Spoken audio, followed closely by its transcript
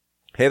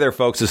Hey there,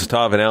 folks. This is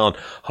Todd Van Allen,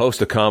 host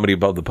of Comedy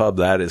Above the Pub.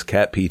 That is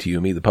Cat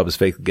P-T-U-M-E. The pub is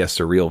fake. The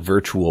guests are real,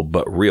 virtual,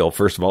 but real.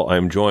 First of all,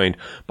 I'm joined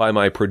by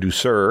my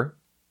producer,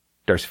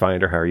 Darcy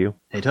Finder. How are you?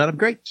 Hey, Todd. I'm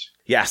great.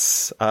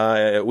 Yes,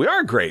 we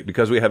are great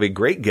because we have a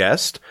great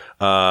guest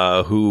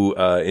who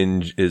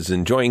is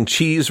enjoying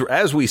cheese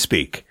as we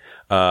speak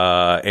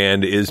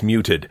and is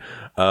muted.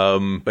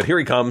 But here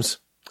he comes.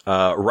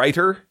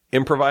 Writer,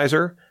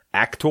 improviser,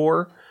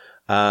 actor,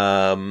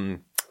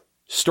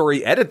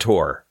 story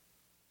editor.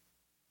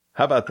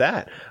 How about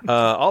that?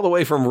 All the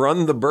way from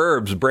Run the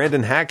Burbs,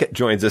 Brandon Hackett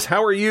joins us.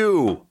 How are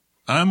you?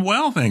 I'm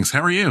well, thanks.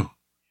 How are you?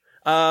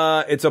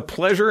 It's a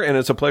pleasure, and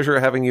it's a pleasure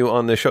having you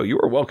on the show. You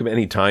are welcome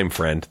anytime,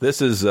 friend. This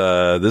has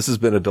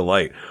been a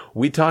delight.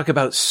 We talk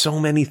about so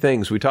many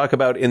things. We talk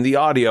about, in the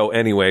audio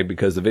anyway,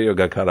 because the video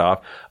got cut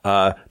off,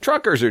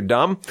 truckers are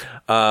dumb.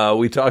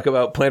 We talk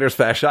about plantar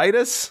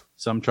fasciitis.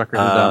 Some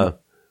truckers are dumb.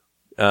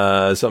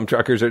 Some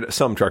truckers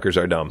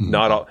are dumb.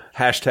 Not all,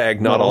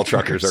 not all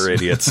truckers are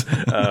idiots.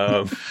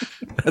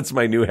 That's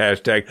my new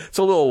hashtag. It's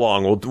a little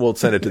long. We'll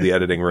send it to the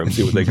editing room,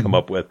 see what they come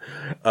up with.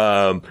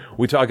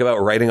 We talk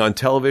about writing on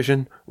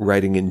television,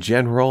 writing in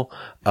general,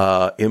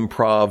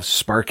 improv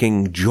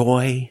sparking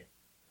joy,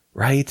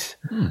 right?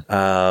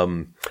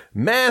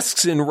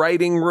 Masks in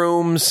writing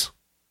rooms.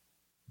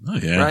 Oh,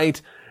 yeah.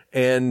 Right?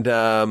 And,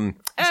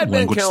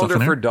 advent calendar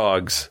for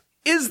dogs.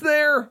 Is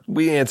there?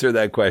 We answer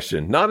that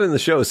question. Not in the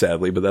show,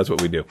 sadly, but that's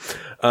what we do.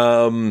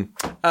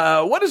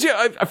 What is your,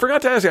 I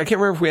forgot to ask you, I can't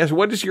remember if we asked,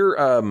 what is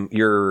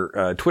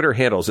your Twitter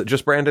handle? Is it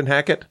just Brandon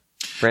Hackett?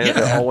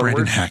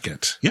 Brandon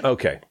Hackett. Yep.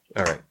 Okay.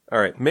 All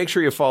right. Make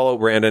sure you follow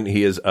Brandon.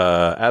 He is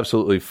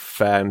absolutely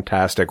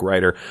fantastic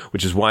writer,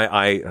 which is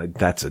why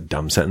that's a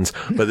dumb sentence,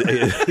 but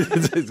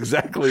it's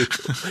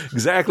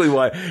exactly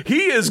why.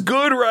 He is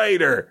good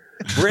writer.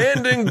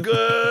 Brandon,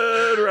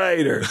 good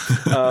writer.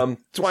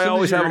 That's why I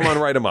always have him on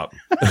Write 'em Up.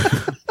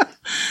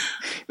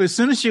 As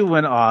soon as you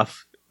went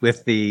off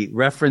with the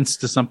reference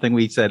to something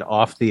we said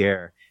off the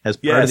air as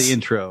part of the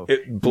intro,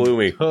 it blew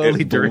me.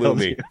 Totally it blew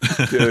me.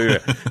 you.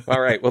 All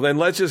right. Well, then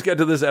let's just get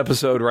to this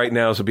episode right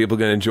now so people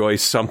can enjoy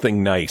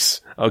something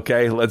nice.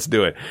 Okay, let's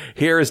do it.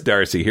 Here is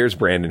Darcy. Here's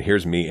Brandon.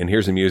 Here's me. And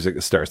here's the music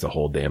that starts the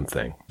whole damn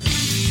thing.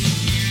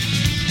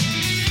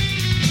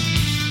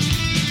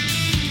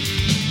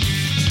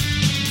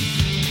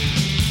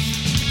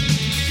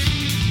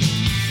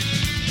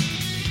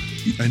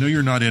 I know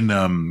you're not in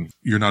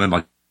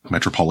like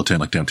metropolitan,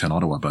 like downtown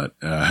Ottawa, but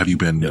have you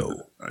been?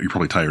 No. You're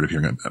probably tired of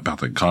hearing about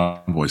the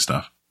convoy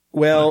stuff.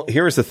 Well,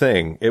 here's the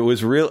thing. It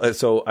was real.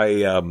 So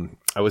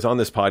I was on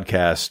this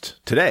podcast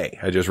today.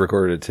 I just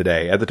recorded it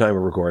today at the time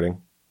of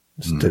recording.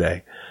 It's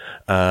today.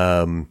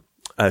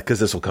 Cause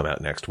this will come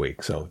out next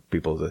week. So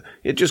people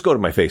just go to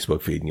my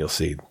Facebook feed and you'll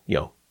see,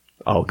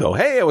 I'll go,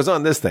 hey, I was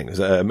on this thing. It's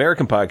an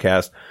American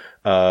podcast,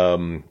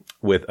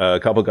 with a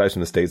couple of guys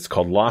from the States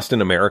called Lost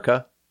in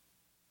America.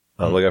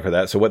 Look out for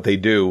that. So what they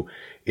do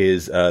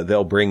is,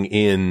 they'll bring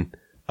in,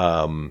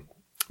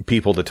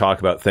 people to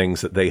talk about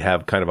things that they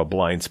have kind of a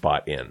blind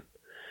spot in.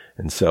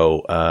 And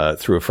so,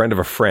 through a friend of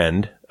a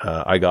friend,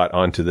 I got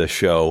onto the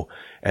show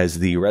as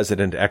the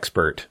resident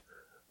expert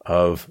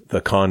of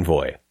the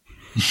convoy.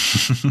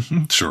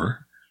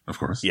 Sure. Of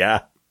course.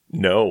 Yeah.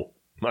 No,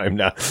 I'm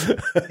not.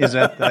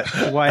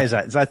 Why is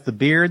that? Is that the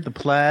beard, the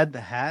plaid,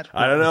 the hat?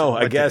 I don't know.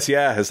 I guess,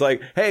 yeah. It's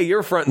like, hey,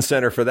 you're front and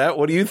center for that.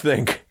 What do you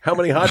think? How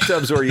many hot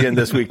tubs were you in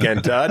this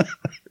weekend, Todd?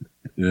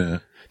 Yeah.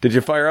 Did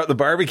you fire out the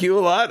barbecue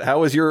a lot? How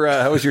was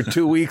your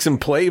 2 weeks in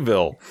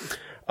Playville?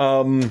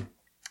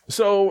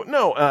 So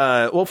no,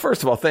 well,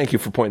 first of all, thank you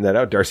for pointing that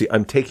out, Darcy.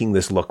 I'm taking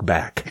this look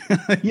back.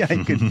 Yeah,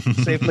 you can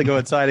safely go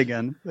outside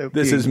again.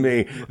 This is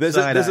me. This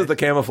is the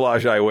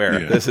camouflage I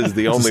wear. Yeah. This is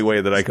the only way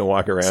that I can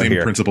walk around Same here.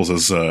 Same principles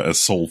as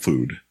soul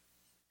food.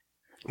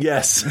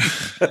 Yes.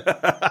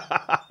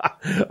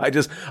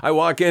 I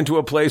walk into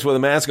a place with a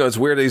mask on. It's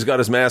weird that he's got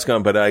his mask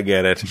on, but I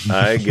get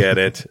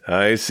it.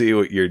 I see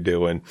what you're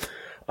doing.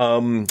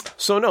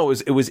 So no,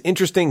 it was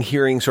interesting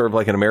hearing sort of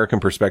like an American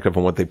perspective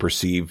on what they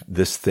perceive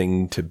this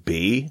thing to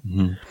be.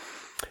 Mm-hmm.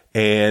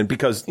 And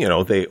because,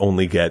 they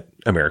only get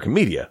American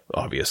media,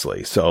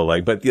 obviously.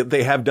 So but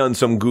they have done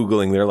some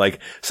Googling. They're like,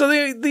 so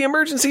the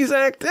Emergencies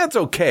Act, that's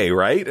okay,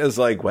 right? It's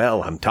like,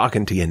 well, I'm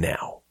talking to you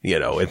now.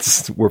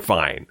 We're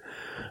fine.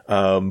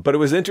 But it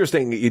was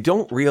interesting. You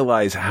don't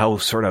realize how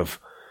sort of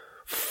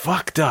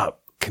fucked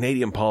up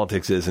Canadian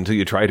politics is until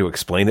you try to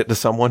explain it to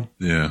someone.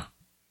 Yeah.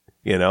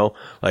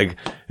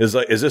 Is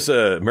this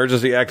a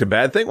emergency act a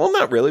bad thing? Well,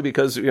 not really,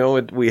 because,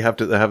 we have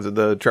to have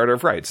the Charter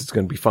of Rights. It's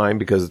going to be fine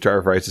because the Charter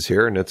of Rights is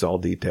here and it's all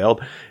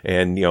detailed.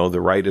 And,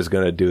 the right is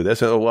going to do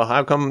this. Well,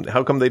 how come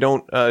they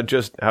don't,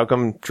 how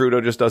come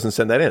Trudeau just doesn't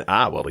send that in?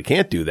 Well, they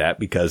can't do that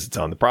because it's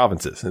on the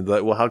provinces. And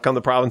well, how come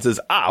the provinces?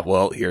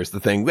 Well, here's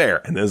the thing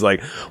there. And there's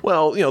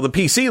well, the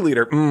PC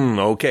leader,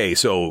 okay.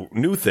 So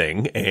new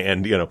thing.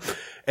 And,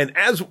 and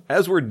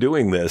as we're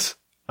doing this,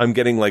 I'm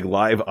getting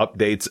live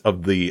updates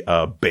of the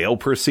bail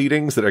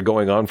proceedings that are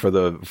going on for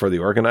the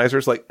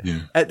organizers.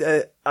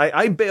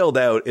 I bailed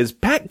out. Is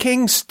Pat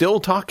King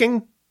still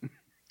talking?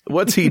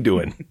 What's he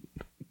doing?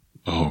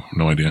 Oh,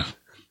 no idea.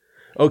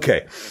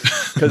 Okay.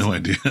 No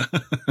idea.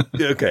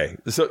 Okay.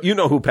 So you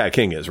know who Pat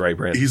King is, right,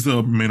 Brandon? He's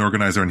the main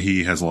organizer, and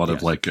he has a lot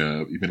of like,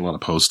 he made a lot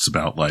of posts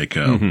about like,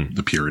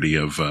 the purity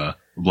of,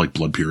 like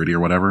blood purity or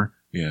whatever.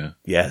 Yeah.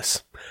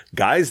 Yes.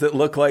 Guys that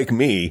look like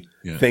me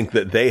think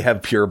that they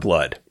have pure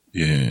blood.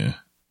 Yeah.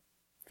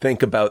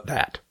 Think about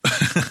that.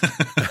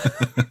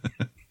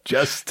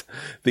 Just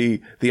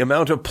the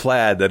amount of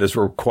plaid that is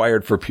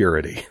required for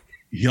purity.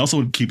 He also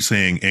would keep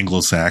saying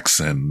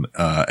Anglo-Saxon,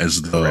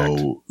 as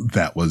though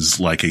that was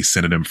like a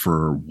synonym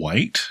for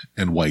white,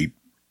 and white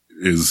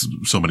is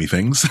so many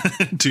things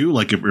too.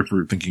 Like if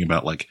we're thinking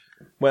about like,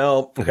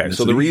 well, okay.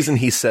 So the reason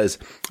he says,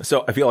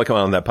 so I feel like I'm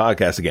on that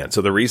podcast again.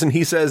 So the reason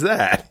he says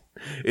that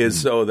is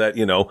so that,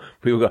 you know,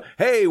 people go,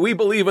 hey, we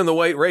believe in the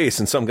white race.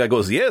 And some guy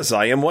goes, yes,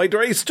 I am white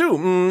race too.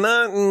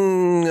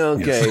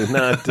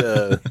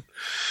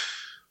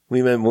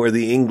 We meant more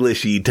the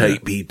Englishy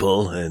type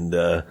people. And,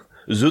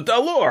 zut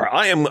alors,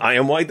 I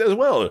am white as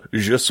well.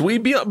 Je suis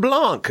bien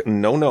blanc.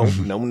 No.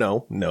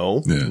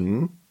 Yeah.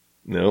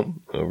 No,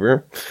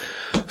 over.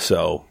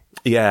 So,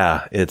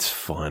 yeah, it's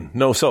fun.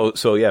 No,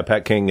 so yeah,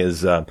 Pat King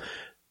is,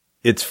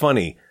 it's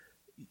funny.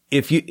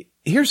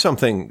 Here's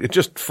something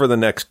just for the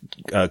next,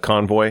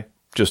 convoy,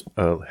 just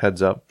a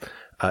heads up.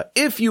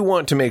 If you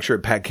want to make sure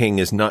Pat King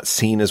is not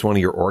seen as one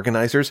of your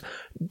organizers,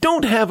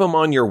 don't have him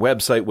on your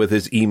website with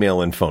his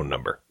email and phone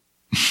number.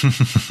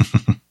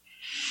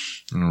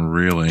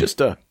 Really? Just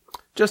a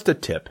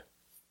tip.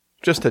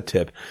 Just a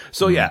tip.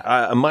 So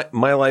yeah,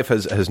 my life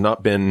has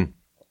not been,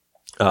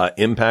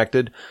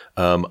 impacted.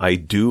 I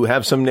do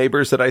have some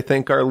neighbors that I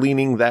think are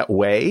leaning that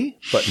way,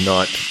 but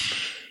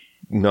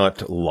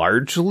not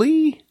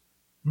largely.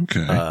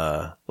 Okay.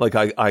 Like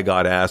I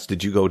got asked,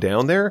 did you go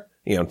down there?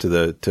 You know,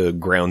 to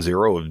ground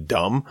zero of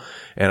dumb.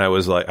 And I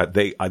was like,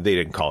 they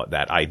didn't call it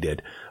that. I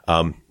did.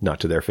 Not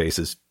to their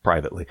faces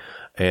privately.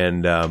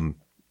 And,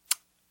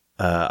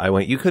 I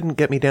went, you couldn't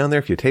get me down there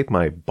if you taped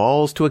my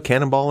balls to a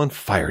cannonball and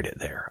fired it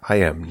there. I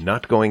am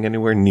not going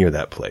anywhere near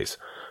that place.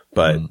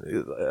 But,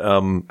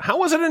 how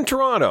was it in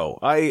Toronto?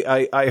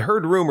 I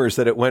heard rumors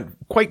that it went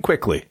quite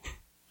quickly.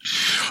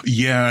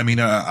 Yeah. I mean,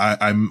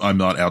 I'm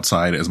not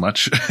outside as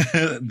much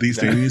these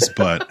days,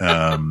 but, you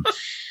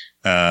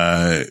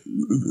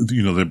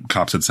know, the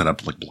cops had set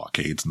up like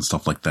blockades and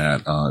stuff like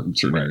that, in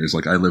certain areas.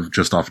 Like I live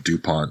just off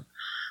Dupont,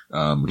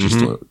 which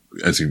is,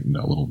 as you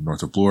know, a little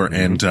north of Bloor.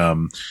 And,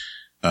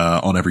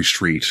 on every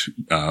street,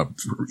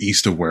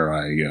 east of where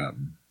I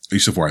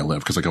live,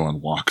 because I go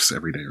on walks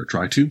every day or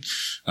try to,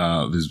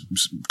 there's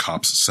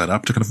cops set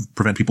up to kind of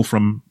prevent people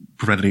from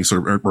preventing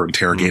sort of, or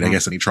interrogate, I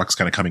guess, any trucks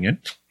kind of coming in.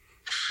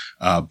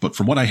 But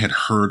from what I had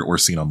heard or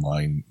seen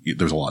online,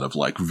 there's a lot of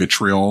like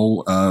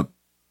vitriol,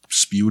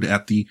 spewed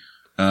at the,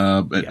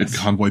 at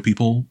convoy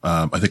people.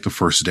 I think the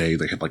first day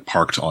they had like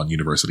parked on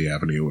University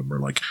Avenue and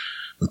were like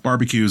with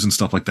barbecues and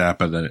stuff like that.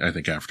 But then I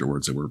think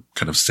afterwards they were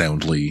kind of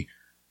soundly,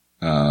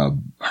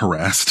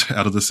 harassed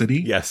out of the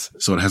city. Yes.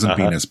 So it hasn't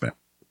been as bad.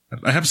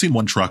 I have seen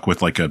one truck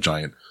with like a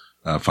giant,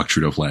 fuck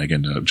Trudeau flag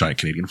and a giant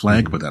Canadian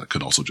flag, but that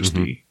could also just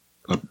be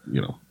a,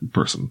 you know,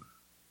 person.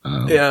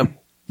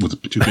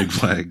 With two big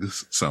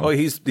flags. So. Oh,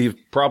 he's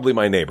probably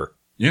my neighbor.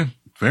 Yeah.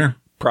 Fair.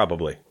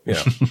 Probably.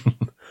 Yeah.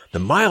 The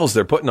miles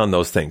they're putting on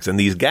those things and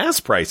these gas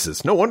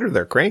prices. No wonder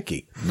they're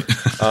cranky.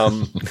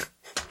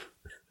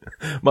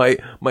 My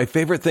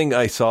favorite thing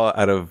I saw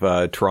out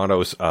of,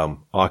 Toronto's,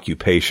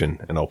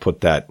 occupation, and I'll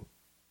put that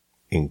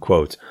in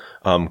quotes,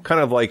 kind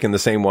of like in the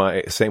same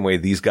way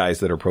these guys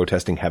that are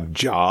protesting have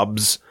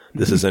jobs.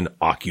 This is an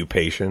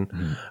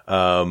occupation.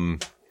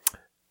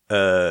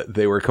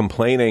 They were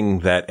complaining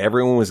that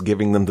everyone was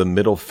giving them the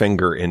middle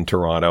finger in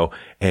Toronto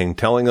and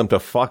telling them to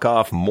fuck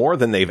off more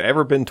than they've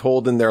ever been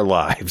told in their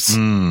lives.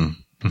 And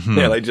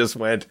I just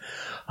went,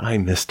 I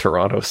miss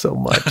Toronto so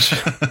much.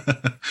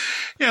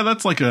 Yeah,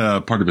 that's like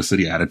a part of a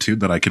city attitude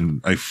that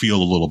I feel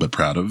a little bit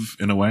proud of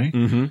in a way.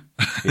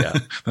 Yeah.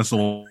 That's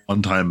the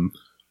one time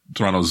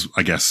Toronto's,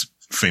 I guess,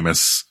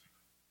 famous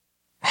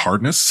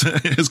hardness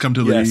has come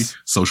to the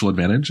social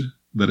advantage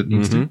that it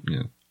needs to.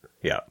 Yeah.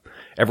 Yeah.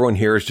 Everyone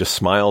here is just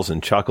smiles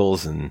and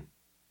chuckles and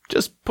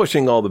just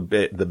pushing all the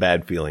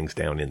bad feelings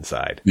down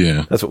inside.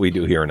 Yeah. That's what we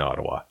do here in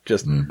Ottawa.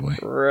 Just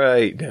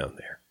right down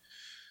there.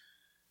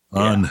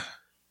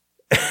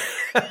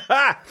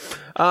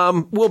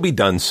 We'll be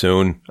done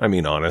soon. I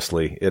mean,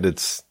 honestly,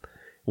 it's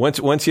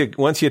once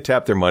you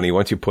tap their money,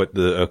 once you put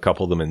a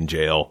couple of them in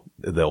jail,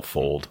 they'll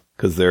fold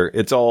because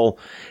it's all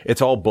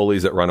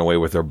bullies that run away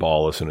with their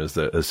ball as soon as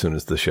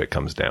the shit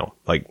comes down.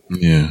 Like,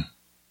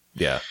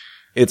 yeah,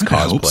 it's cosplay.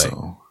 I hope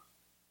so.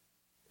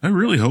 I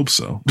really hope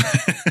so.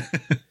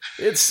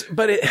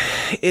 But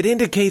it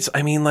indicates,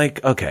 I mean,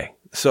 like, okay,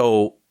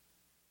 so,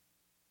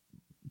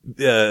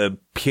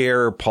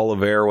 Pierre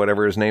Poilievre,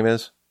 whatever his name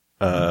is,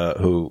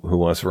 who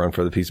wants to run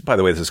for the peace. By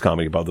the way, this is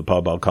Comedy Above the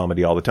Pub. I'll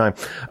comedy all the time.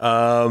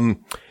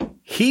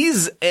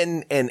 He's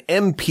an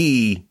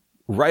MP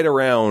right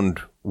around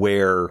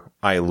where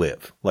I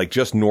live, like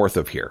just north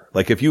of here.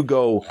 Like if you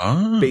go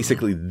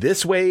basically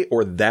this way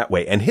or that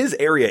way, and his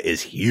area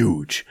is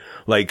huge.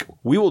 Like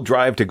we will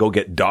drive to go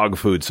get dog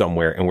food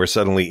somewhere and we're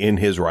suddenly in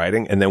his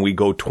riding. And then we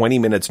go 20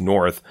 minutes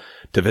north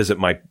to visit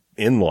my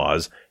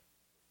in-laws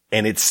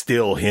and it's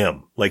still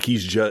him. Like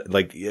he's just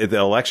like the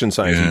election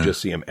signs, you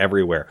just see him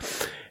everywhere.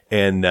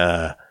 And,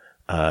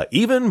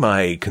 even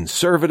my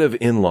conservative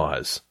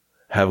in-laws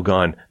have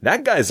gone,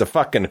 that guy's a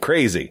fucking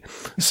crazy.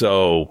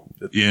 So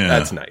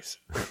that's nice.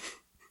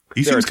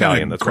 He seems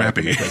Italian. That's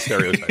crappy.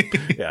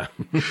 Stereotype. Yeah.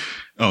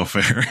 Oh,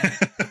 fair.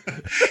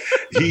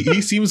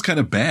 he seems kind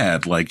of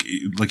bad. Like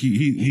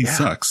he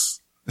sucks.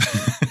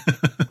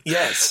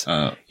 Yes.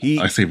 I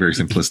say very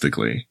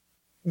simplistically.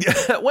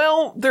 Yeah.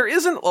 Well, there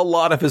isn't a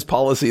lot of his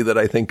policy that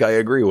I think I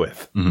agree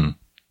with. Mm-hmm.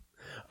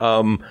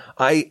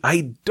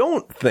 I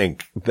don't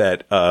think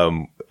that,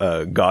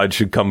 God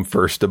should come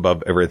first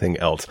above everything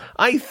else.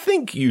 I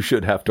think you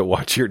should have to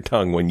watch your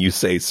tongue when you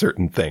say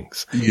certain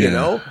things, you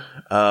know?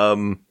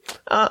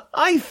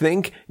 I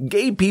think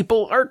gay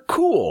people are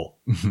cool.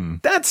 Mm-hmm.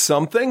 That's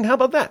something. How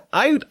about that?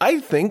 I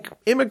think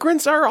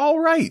immigrants are all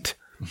right.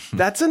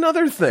 That's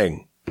another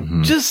thing.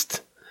 Mm-hmm.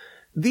 Just,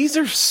 these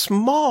are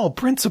small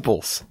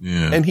principles.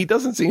 Yeah. And he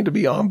doesn't seem to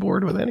be on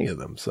board with any of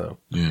them. So,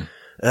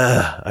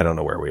 I don't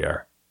know where we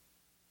are.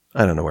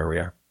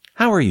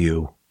 How are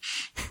you?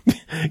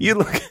 You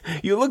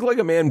look like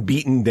a man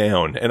beaten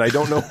down, and I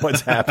don't know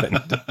what's happened.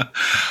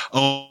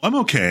 Oh, I'm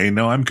okay.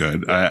 No, I'm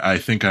good. I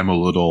think I'm a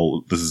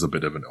little. This is a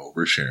bit of an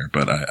overshare,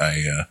 but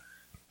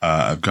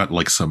I've got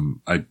like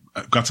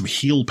I've got some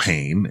heel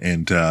pain,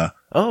 and I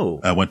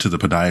went to the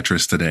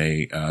podiatrist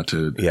today.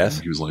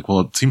 He was like,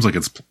 "Well, it seems like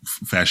it's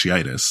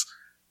fasciitis,"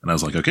 and I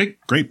was like, "Okay,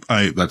 great.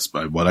 That's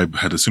what I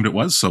had assumed it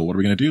was. So what are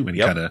we gonna do?" And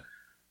he kind of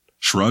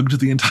shrugged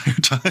the entire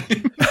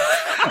time.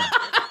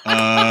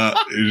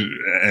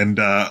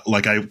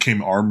 Like I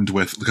came armed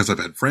with, because I've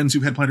had friends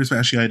who've had plantar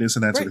fasciitis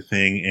and that sort of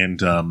thing.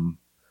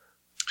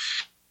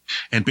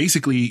 And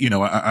basically, you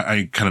know,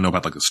 I kind of know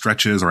about like the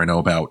stretches, or I know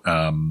about,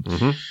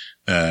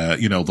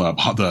 you know,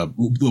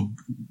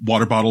 the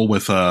water bottle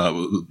with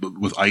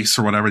ice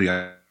or whatever,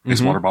 the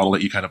ice water bottle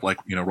that you kind of like,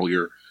 you know, roll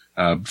your,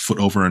 foot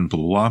over and blah,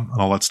 blah, blah,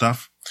 and all that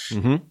stuff.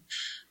 Mm-hmm.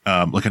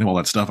 Like I know all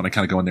that stuff, and I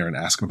kind of go in there and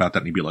ask him about that,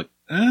 and he'd be like,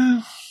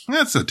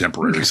 that's a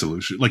temporary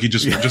solution. Like you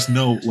just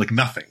know like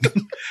nothing.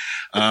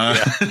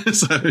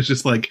 So I was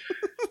just like,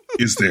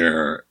 is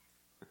there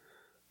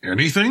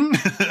anything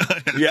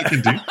I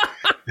can do?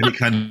 And he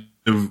kind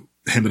of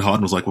hemmed and hawed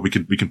and was like, well, we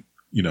can,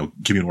 you know,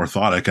 give you an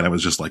orthotic. And I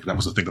was just like, that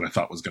was the thing that I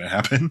thought was going to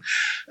happen.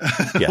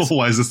 Yes.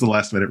 Why is this the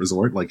last minute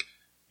resort? Like,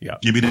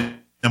 give me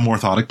a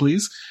orthotic,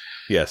 please.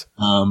 Yes.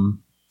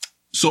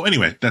 So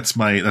anyway, that's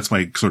my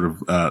sort of,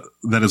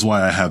 that is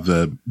why I have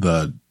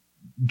the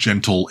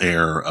gentle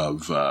air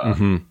of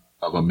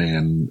a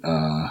man,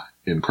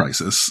 in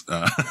crisis.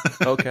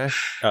 Okay.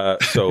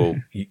 So,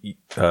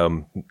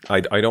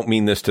 I don't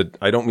mean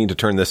to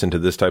turn this into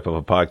this type of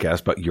a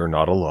podcast, but you're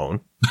not alone.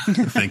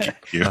 Thank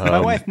you. My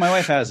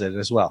wife has it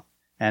as well.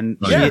 And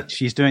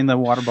she's doing the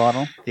water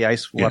bottle, the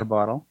ice water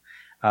bottle.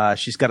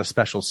 She's got a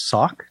special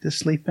sock to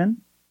sleep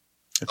in.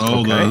 It's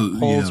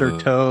holds her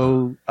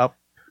toe up.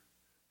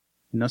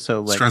 You know,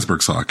 so like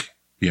Strasbourg sock.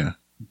 Yeah.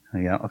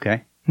 Yeah.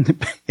 Okay.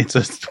 It's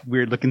a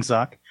weird looking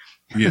sock.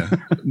 Yeah.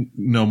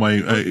 No,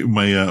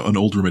 an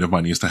old roommate of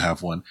mine used to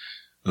have one.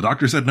 The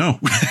doctor said no.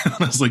 I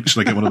was like,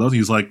 should I get one of those? He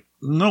was like,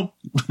 no.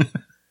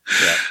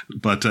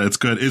 But it's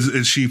good.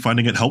 Is she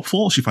finding it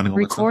helpful? Is she finding all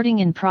recording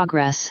in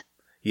progress?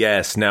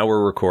 Yes. Now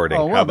we're recording.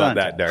 Oh, well How about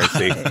done. that,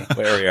 Darcy?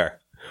 There we are.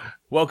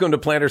 Welcome to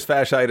Planters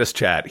Fasciitis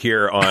Chat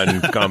here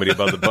on Comedy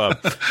Above the Pub.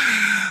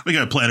 We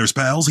got Planters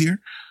pals here.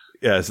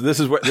 Yeah, so this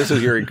is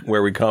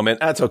where we comment.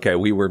 That's okay.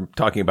 We were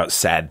talking about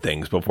sad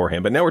things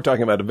beforehand, but now we're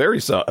talking about a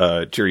very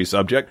cheery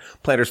subject: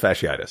 plantar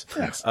fasciitis.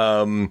 Yes.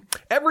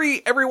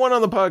 Everyone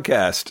on the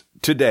podcast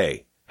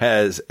today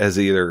has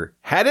either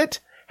had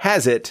it,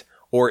 has it,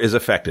 or is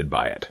affected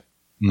by it.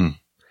 Mm.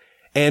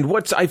 And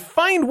what I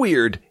find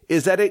weird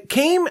is that it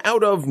came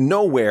out of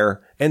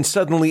nowhere, and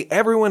suddenly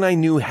everyone I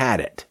knew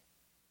had it.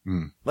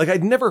 Mm. Like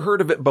I'd never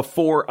heard of it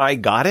before I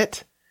got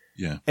it.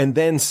 Yeah. And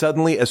then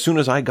suddenly, as soon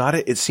as I got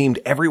it, it seemed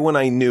everyone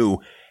I knew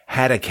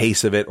had a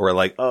case of it, or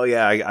like, oh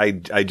yeah,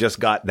 I just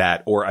got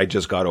that, or I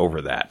just got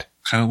over that.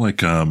 Kind of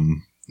like,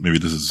 maybe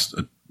this is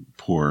a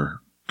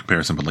poor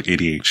comparison, but like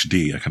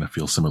ADHD, I kind of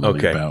feel similarly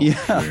about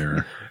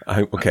where.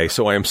 Okay.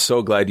 So I am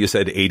so glad you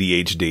said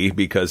ADHD,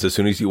 because as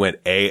soon as you went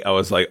I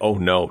was like, oh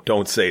no,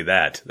 don't say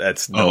that.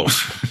 That's no.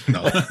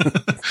 No,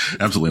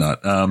 absolutely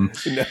not.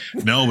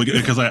 No,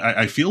 because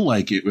I feel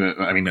like it,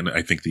 I mean, and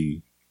I think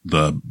the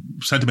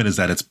sentiment is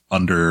that has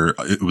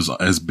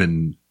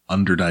been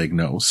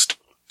underdiagnosed.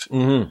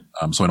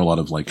 Mm-hmm. So I know a lot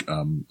of like,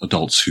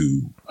 adults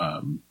who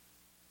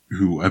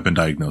have been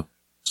diagnosed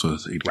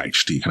with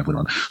ADHD kind of later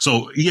on.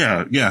 So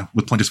yeah,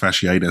 with plantar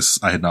fasciitis,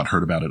 I had not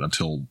heard about it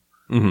until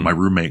my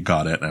roommate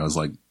got it, and I was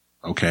like,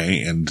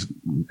 okay. And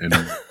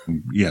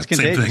yeah,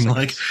 same thing.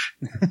 Like,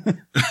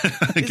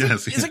 I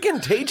guess. Is it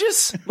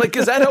contagious? Like,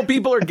 is that how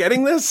people are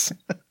getting this?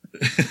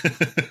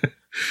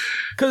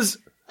 Because,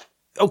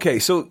 okay,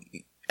 so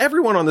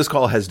everyone on this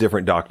call has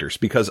different doctors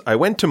because I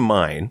went to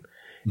mine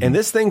and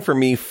this thing for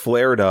me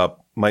flared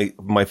up.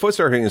 My foot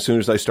started hurting as soon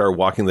as I started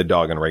walking the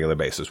dog on a regular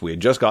basis. We had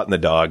just gotten the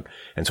dog,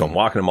 and so I'm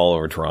walking him all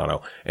over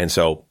Toronto, and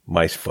so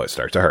my foot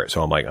starts to hurt.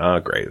 So I'm like, oh,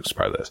 great, it's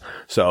part of this.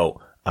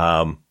 So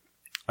I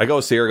go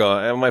see her,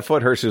 and my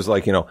foot hurts. She was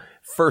like,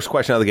 first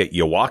question out of the gate,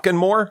 you walking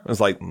more? I was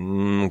like,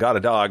 got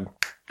a dog.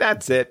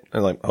 That's it.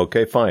 I'm like,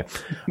 okay, fine.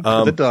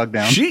 Put the dog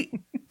down. She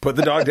put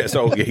the dog down.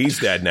 So he's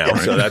dead now.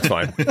 So that's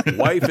fine.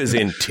 Wife is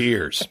in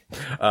tears.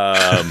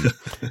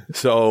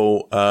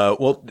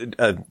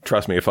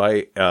 Trust me,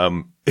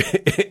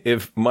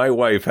 if my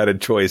wife had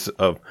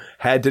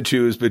to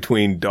choose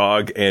between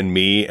dog and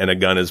me and a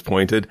gun is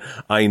pointed,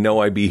 I know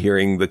I'd be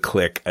hearing the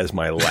click as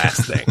my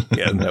last thing.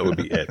 Yeah, that would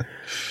be it.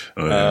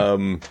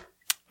 Oh,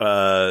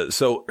 yeah.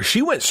 So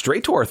she went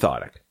straight to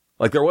orthotic.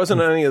 Like, there wasn't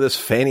any of this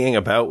fannying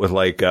about with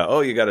like,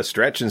 you got to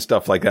stretch and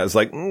stuff like that. It's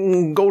like,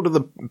 go to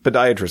the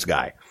podiatrist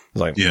guy. I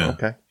was like, yeah,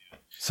 okay.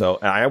 So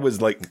I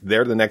was like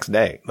there the next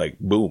day, like,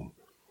 boom.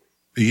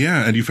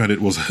 Yeah. And you found it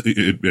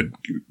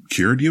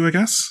cured you, I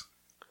guess?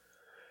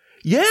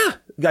 Yeah,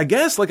 I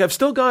guess. Like, I've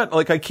still got,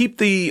 like, I keep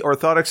the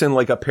orthotics in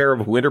like a pair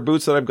of winter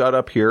boots that I've got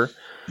up here.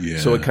 Yeah.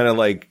 So it kind of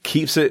like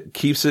keeps it,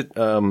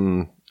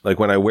 like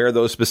when I wear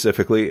those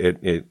specifically,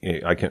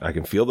 I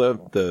can feel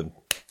the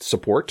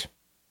support.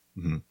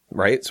 Mm-hmm.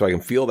 Right. So I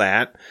can feel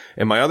that.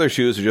 And my other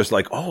shoes are just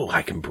like,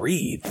 I can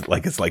breathe.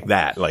 Like, it's like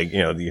that. Like,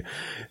 okay.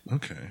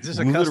 Is this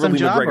a custom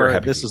job or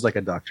this is like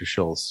a Dr.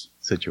 Scholl's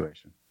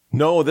situation?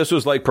 No, this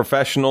was like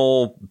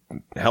professional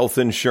health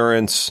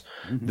insurance.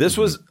 Mm-hmm. This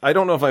was, I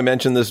don't know if I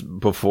mentioned this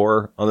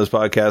before on this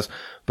podcast,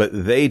 but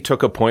they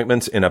took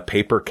appointments in a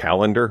paper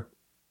calendar.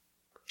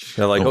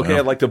 They're like, okay,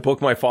 I'd like to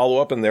book my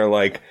follow-up. And they're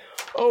like,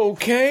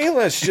 okay,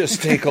 let's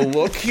just take a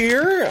look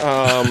here.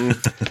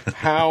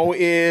 How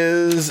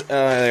is,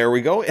 there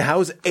we go.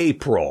 How's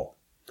April?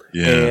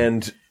 Yeah.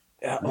 And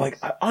like,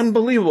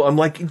 unbelievable. I'm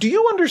like, do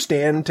you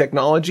understand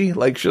technology?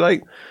 Like, should I,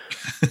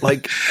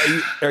 like,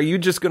 are you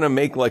just going to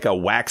make like a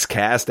wax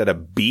cast at a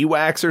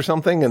beeswax or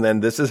something? And then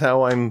this is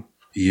how I'm.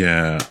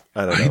 Yeah.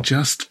 I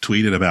just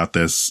tweeted about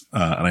this,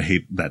 and I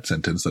hate that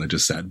sentence that I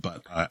just said,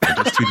 but I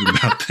just tweeted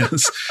about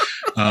this.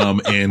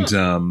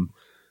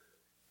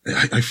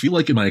 I feel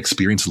like in my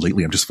experience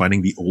lately, I'm just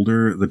finding the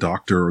older the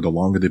doctor or the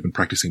longer they've been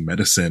practicing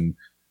medicine,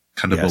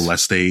 kind of the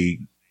less they,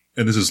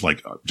 and this is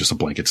like just a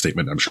blanket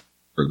statement. I'm sure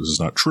this is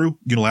not true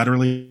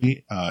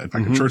unilaterally. In fact,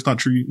 I'm sure it's not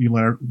true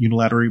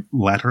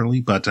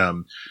unilaterally, but,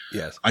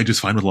 yes, I just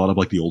find with a lot of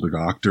like the older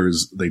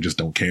doctors, they just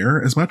don't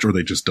care as much or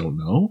they just don't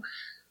know,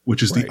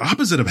 which is the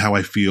opposite of how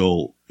I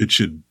feel it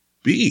should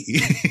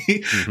be.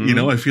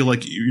 I feel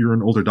like you're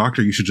an older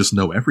doctor. You should just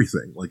know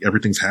everything. Like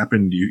everything's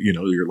happened.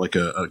 You're like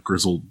a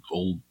grizzled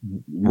old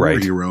war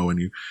hero and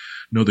you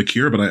know the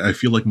cure. But I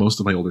feel like most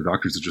of my older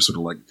doctors are just sort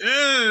of like,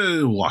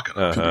 walk it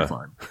up. It'll be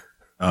fine.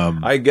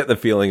 I get the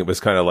feeling it was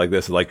kind of like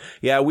this. Like,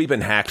 yeah, we've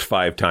been hacked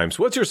 5 times.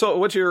 What's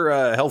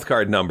your health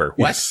card number?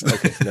 Yes. What?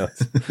 Okay, no.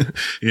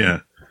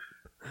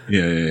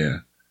 Yeah.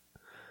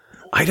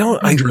 I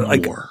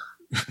like war.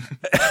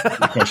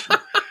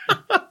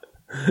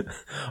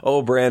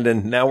 Oh,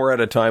 Brandon, now we're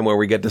at a time where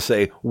we get to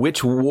say,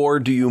 which war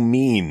do you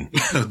mean?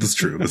 That's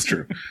true.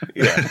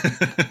 Yeah.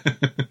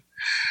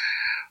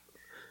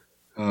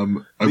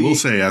 I will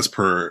say, as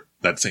per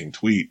that same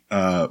tweet,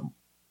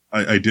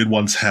 I did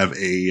once have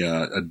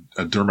a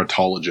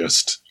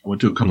dermatologist. I went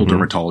to a couple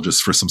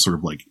dermatologists for some sort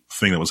of like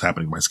thing that was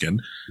happening to my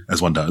skin,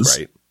 as one does.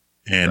 Right.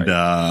 And,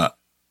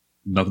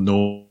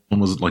 no one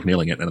was like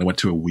nailing it. And I went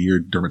to a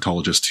weird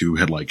dermatologist who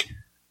had like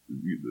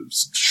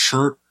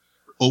shirt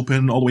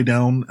open all the way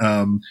down,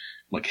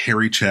 like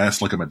hairy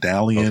chest, like a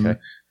medallion. Okay.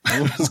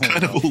 It was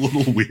kind of a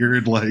little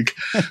weird, like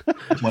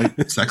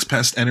sex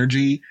pest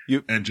energy.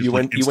 You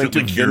went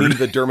to Vinny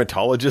the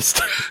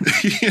dermatologist.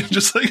 Yeah,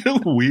 just like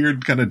a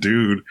weird kind of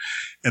dude.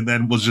 And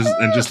then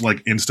just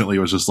like instantly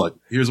was just like,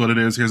 here's what it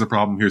is. Here's a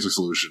problem. Here's a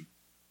solution.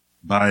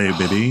 Bye,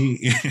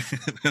 baby.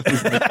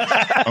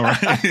 Like, all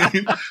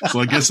right. So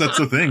I guess that's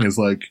the thing is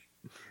like,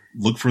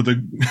 look for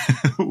the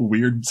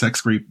weird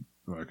sex creep.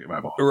 Okay,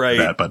 right.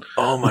 That, but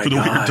oh my for the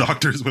God. Weird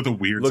doctors with a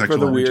weird look sexual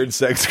for the energy. Weird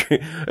sex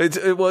creep.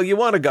 Well, you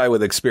want a guy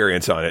with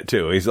experience on it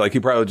too. He's like, he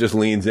probably just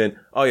leans in.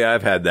 Oh yeah,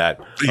 I've had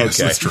that. Yes,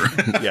 okay. That's true.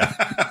 Yeah.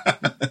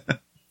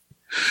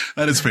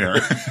 That is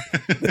fair.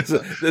 This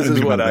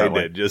is what I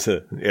did. Just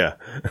yeah.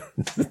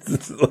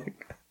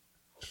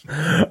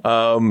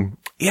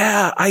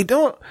 Yeah, I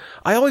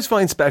always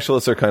find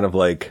specialists are kind of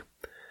like,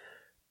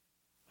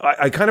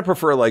 I kind of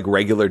prefer like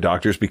regular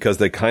doctors because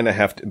they kind of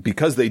have to,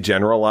 because they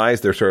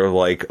generalize, they're sort of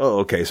like, oh,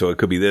 okay, so it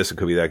could be this, it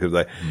could be that, it could be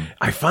that.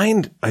 I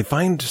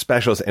find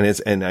specialists,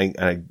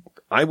 and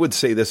I would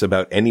say this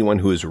about anyone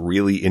who is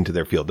really into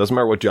their field. Doesn't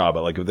matter what job,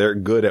 but like if they're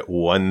good at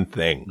one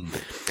thing,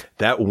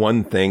 that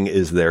one thing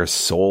is their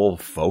sole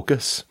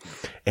focus,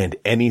 and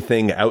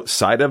anything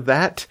outside of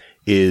that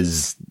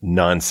is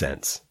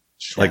nonsense.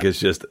 Sure. Like, it's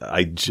just,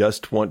 I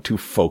just want to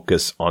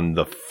focus on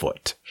the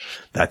foot.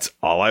 That's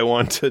all I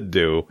want to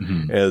do.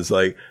 Mm-hmm. Is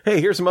like, hey,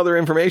 here's some other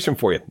information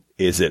for you.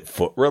 Is it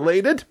foot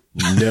related?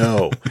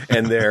 No.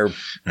 And they're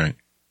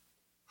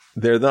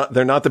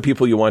not the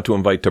people you want to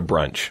invite to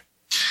brunch.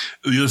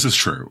 This is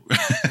true.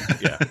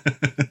 Yeah.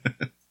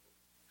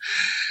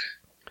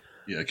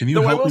 Yeah, can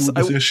you help me with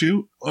this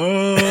issue?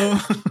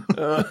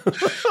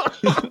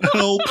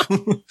 Help.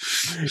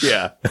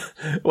 Yeah.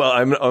 Well,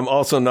 I'm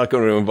also not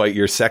going to invite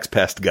your sex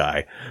pest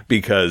guy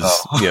because,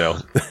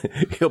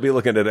 he'll be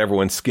looking at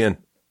everyone's skin.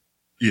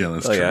 Yeah,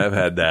 that's true. Yeah, I've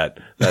had that.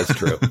 That's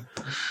true.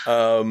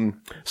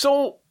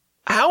 So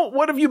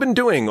what have you been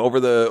doing over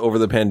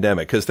the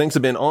pandemic? Because things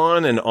have been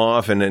on and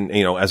off, and then,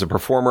 as a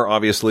performer,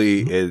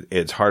 obviously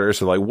it's harder.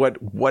 So like,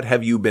 what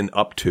have you been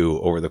up to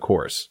over the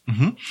course?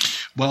 Mm-hmm.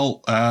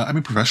 Well,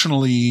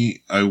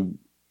 professionally, I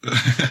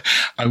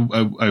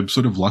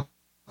sort of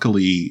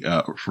luckily,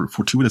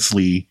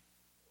 fortuitously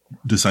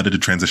decided to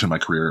transition my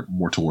career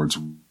more towards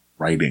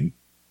writing,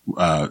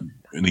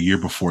 in the year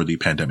before the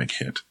pandemic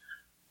hit.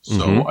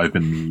 So I've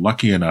been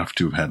lucky enough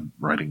to have had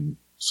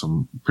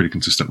some pretty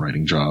consistent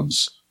writing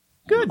jobs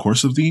over the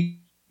course of the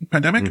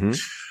pandemic.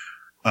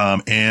 Mm-hmm.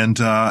 And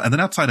then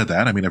outside of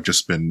that, I mean, I've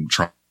just been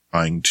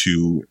trying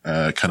to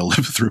kind of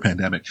live through a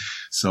pandemic.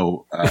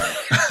 So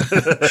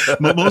I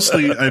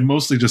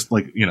mostly just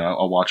like,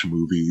 I'll watch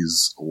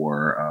movies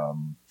or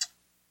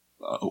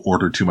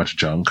order too much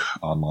junk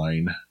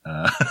online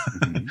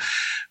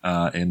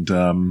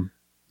and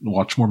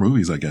watch more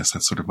movies, I guess.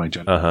 That's sort of my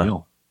general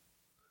deal.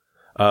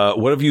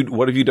 What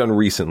have you done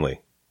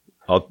recently?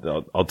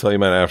 I'll tell you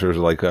mine afterwards.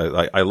 Like,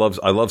 I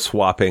love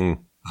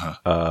swapping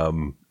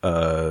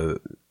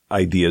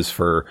ideas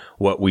for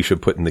what we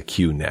should put in the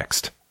queue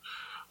next.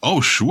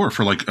 Oh, sure.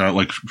 For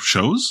like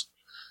shows?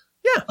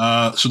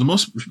 Yeah. So the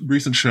most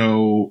recent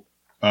show,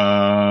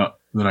 that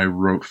I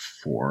wrote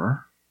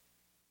for,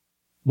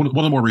 one of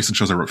the more recent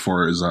shows I wrote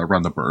for is,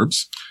 Run the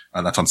Burbs.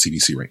 That's on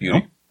CBC right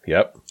now.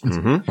 Yep. It's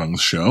a fun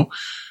show.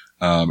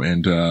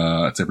 And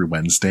it's every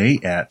Wednesday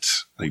at,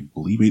 I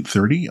believe,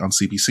 8:30 on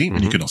CBC.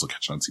 And you can also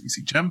catch it on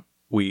CBC Gem.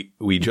 We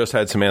just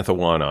had Samantha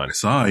Wan on. I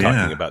saw,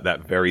 talking about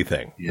that very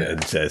thing. Yeah.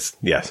 And says,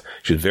 yes,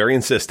 she's very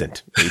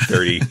insistent.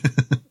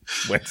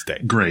 8:30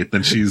 Wednesday. Great.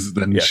 Then she's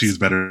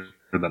better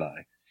than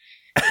I.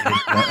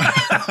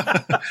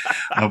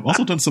 I've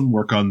also done some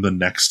work on The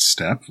Next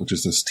Step, which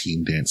is this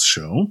teen dance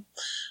show.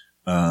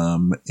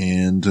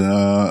 And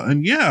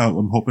yeah,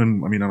 I'm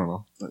hoping, I mean, I don't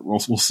know.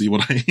 We'll see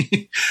what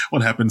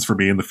happens for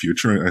me in the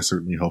future. I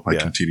certainly hope I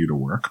continue to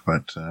work,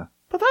 but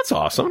that's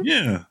awesome.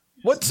 Yeah.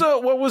 What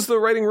was the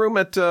writing room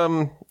at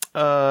Run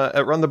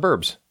the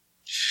Burbs?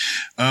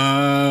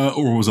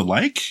 Or what was it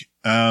like?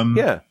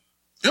 Yeah.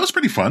 It was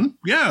pretty fun.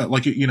 Yeah.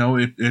 Like,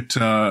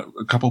 a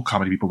couple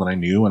comedy people that I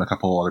knew and a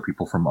couple other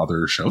people from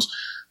other shows.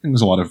 I think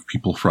there's a lot of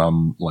people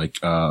from like,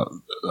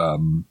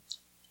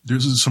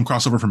 there's some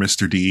crossover from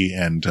Mr. D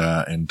and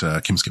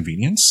Kim's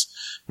Convenience.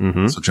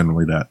 Mm-hmm. So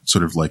generally that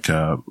sort of like,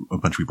 a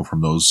bunch of people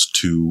from those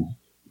two,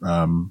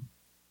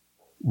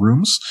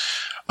 rooms.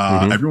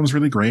 Everyone was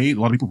really great. A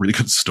lot of people really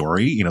good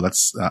story.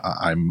 That's,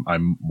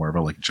 I'm more of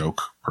a like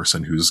joke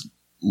person who's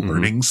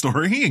learning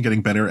story and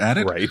getting better at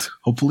it. Right.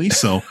 Hopefully.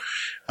 So,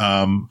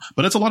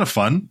 but it's a lot of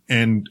fun,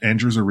 and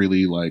Andrew's are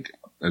really like,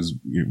 as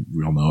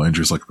we all know,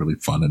 Andrew's like really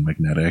fun and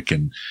magnetic,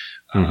 and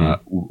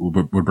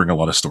would bring a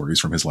lot of stories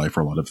from his life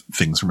or a lot of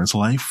things from his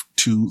life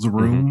to the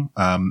room.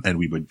 And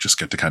we would just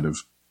get to kind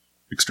of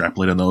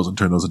extrapolate on those and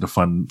turn those into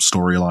fun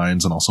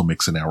storylines, and also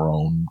mix in our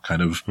own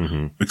kind of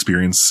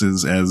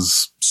experiences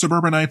as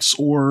suburbanites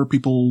or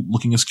people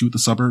looking askew at the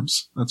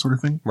suburbs, that sort of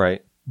thing.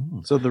 Right.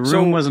 So the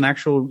room was an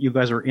actual, you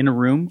guys were in a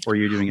room, or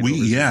you doing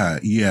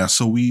it? Yeah.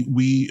 So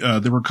we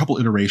there were a couple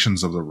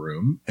iterations of the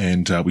room,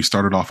 and we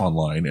started off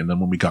online, and then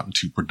when we got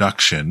into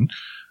production,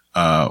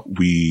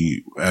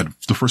 we had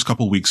the first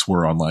couple of weeks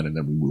were online, and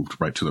then we moved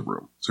right to the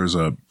room. So there's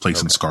a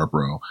place in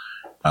Scarborough,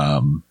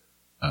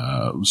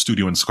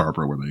 studio in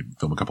Scarborough where they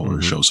film a couple of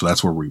their shows. So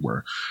that's where we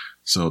were.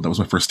 So that was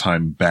my first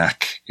time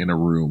back in a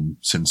room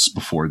since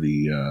before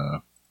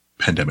the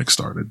pandemic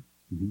started.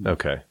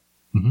 Okay.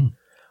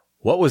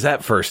 What was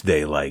that first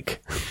day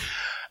like?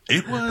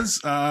 It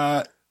was,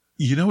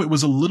 it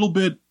was a little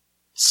bit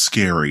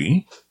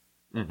scary.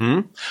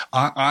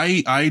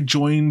 I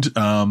joined,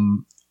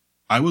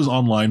 I was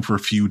online for a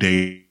few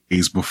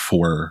days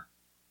before,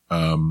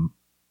 I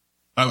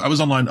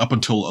was online up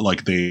until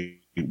like they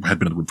had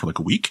been in the room for like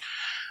a week.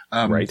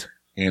 Right.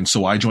 And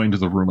so I joined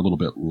the room a little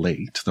bit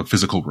late, the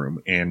physical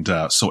room. And,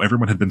 so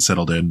everyone had been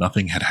settled in.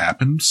 Nothing had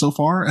happened so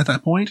far at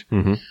that point.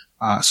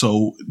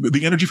 So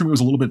the energy for me was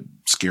a little bit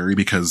scary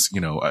because,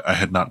 I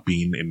had not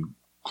been in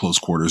close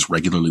quarters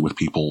regularly with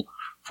people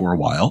for a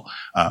while.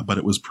 But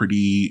it was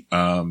pretty,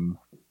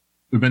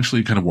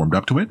 eventually kind of warmed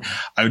up to it.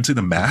 I would say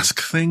the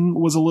mask thing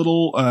was a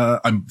little,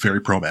 I'm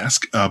very pro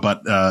mask,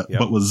 but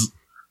was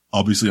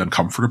obviously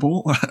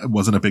uncomfortable. I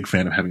wasn't a big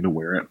fan of having to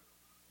wear it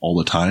all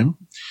the time.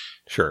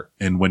 Sure.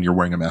 And when you're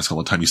wearing a mask all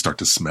the time, you start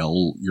to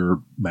smell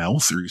your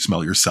mouth or you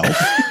smell yourself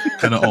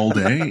kind of all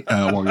day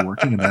while you're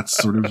working. And that's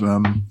sort of,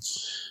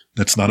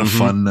 that's not a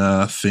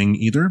fun thing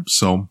either.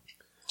 So,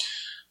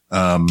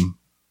 sorry,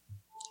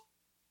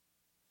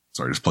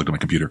 I just plugged in my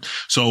computer.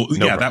 So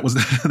that was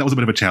a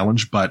bit of a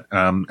challenge. But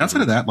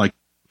outside of that, like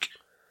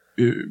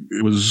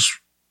it was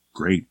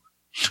great.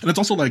 And it's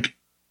also like,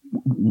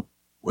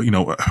 you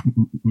know,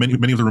 many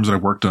of the rooms that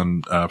I've worked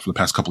on for the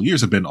past couple of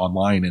years have been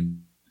online,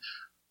 and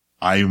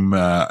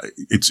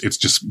it's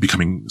just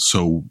becoming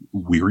so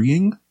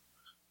wearying.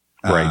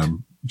 Right.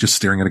 Just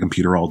staring at a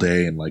computer all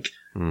day, and like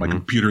my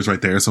computer's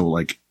right there. So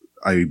like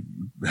I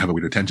have a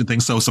weird attention thing.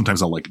 So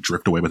sometimes I'll like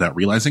drift away without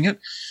realizing it.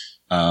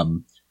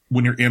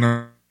 When you're in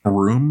a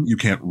room, you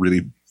can't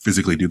really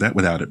physically do that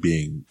without it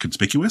being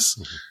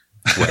conspicuous.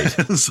 Right.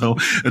 So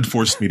it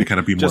forced me to kind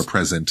of be more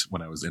present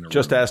when I was in a room.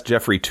 Just ask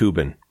Jeffrey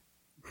Toobin.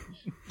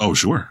 Oh,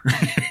 sure.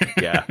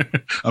 Yeah.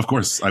 Of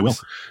course, I will.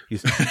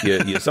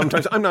 You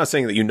sometimes, I'm not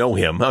saying that you know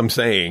him. I'm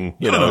saying,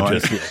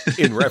 just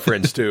in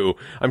reference to,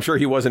 I'm sure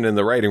he wasn't in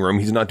the writing room.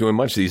 He's not doing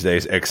much these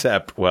days,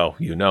 except, well,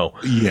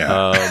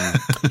 Yeah.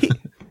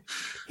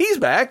 He's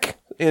back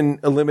in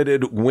a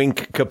limited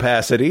wink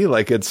capacity.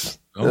 Like it's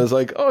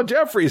like, oh,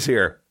 Jeffrey's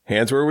here.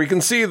 Hands where we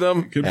can see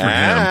them. Good for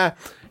him.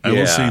 I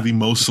will say the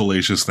most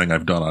salacious thing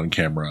I've done on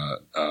camera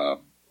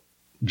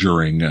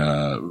during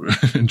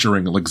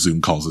like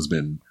Zoom calls has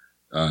been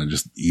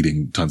just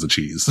eating tons of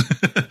cheese.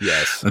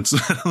 Yes. That's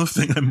the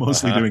thing I'm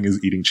mostly doing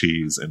is eating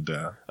cheese, and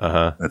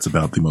that's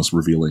about the most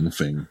revealing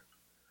thing.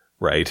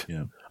 Right.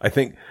 Yeah. I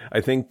think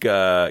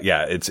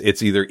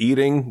it's either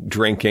eating,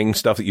 drinking,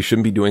 stuff that you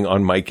shouldn't be doing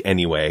on mic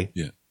anyway.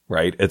 Yeah.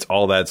 Right. It's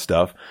all that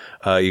stuff.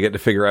 You get to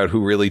figure out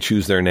who really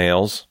chews their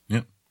nails.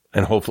 Yeah.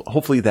 And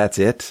hopefully that's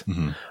it.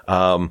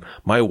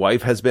 My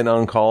wife has been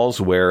on calls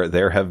where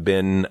there have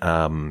been,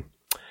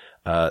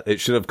 it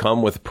should have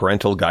come with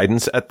parental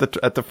guidance at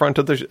the front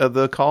of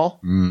the call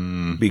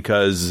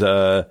because,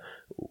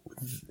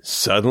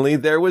 suddenly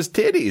there was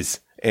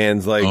titties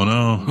and like,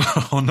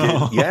 oh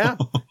no.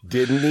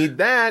 Didn't need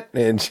that.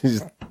 And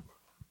she's,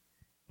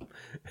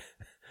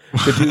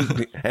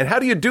 and how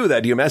do you do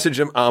that? Do you message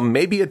him,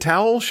 maybe a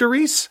towel,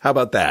 Charisse? How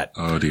about that?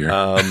 Oh dear.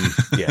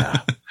 Yeah.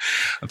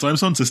 That's why I'm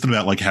so insistent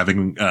about like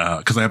having,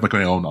 cause I have like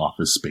my own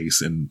office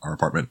space in our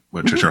apartment,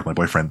 which I share with my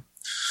boyfriend.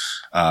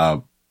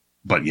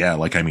 But yeah,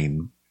 like, I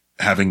mean,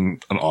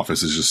 having an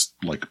office is just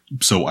like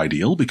so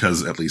ideal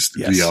because at least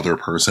the other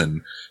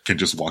person can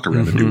just walk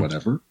around and do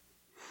whatever.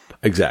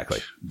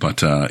 Exactly.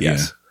 But, yeah,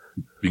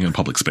 being in a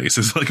public space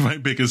is like my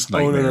biggest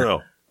nightmare. Oh,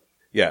 no.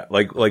 Yeah.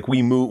 Like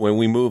when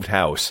we moved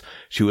house,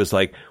 she was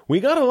like, we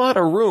got a lot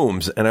of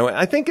rooms. And I went,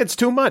 I think it's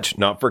too much.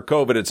 Not for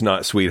COVID. It's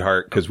not,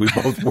 sweetheart. Cause we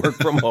both work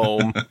from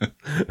home.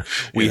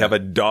 We have a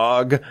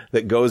dog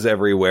that goes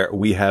everywhere.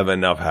 We have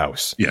enough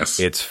house.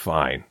 Yes. It's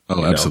fine.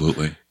 Oh,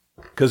 absolutely.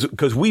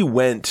 Cause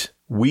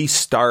we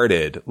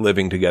started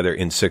living together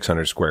in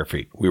 600 square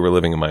feet. We were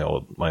living in my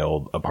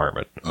old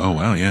apartment. Oh,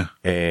 wow. Yeah.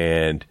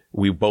 And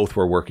we both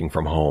were working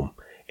from home.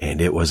 And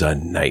it was a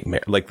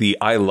nightmare. Like the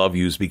I love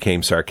yous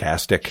became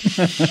sarcastic.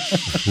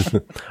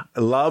 I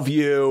love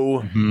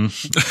you.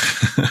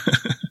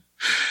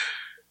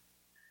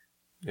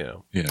 Yeah.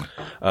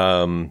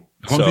 How long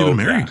have you been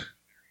married?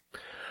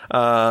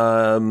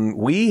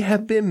 We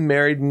have been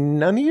married.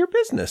 None of your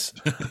business.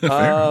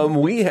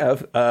 We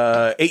have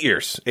 8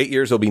 years. 8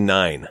 years will be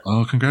 9.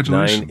 Oh,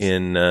 congratulations!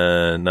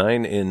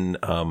 9 in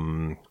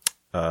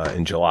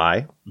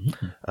July.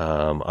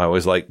 I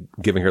always like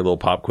giving her little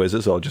pop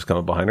quizzes. So I'll just come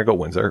up behind her, go,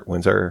 when's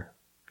our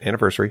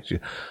anniversary? And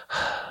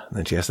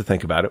then she has to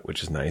think about it,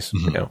 which is nice.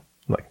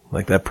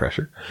 Like that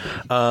pressure.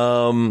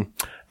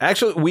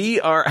 Actually, we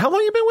are. How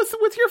long have you been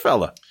with your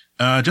fella?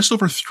 Just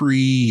over 3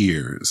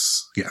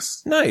 years.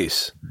 Yes.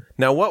 Nice.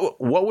 Now, what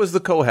was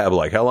the cohab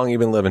like? How long have you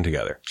been living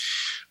together?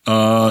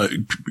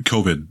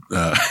 COVID.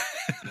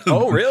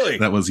 Oh, really?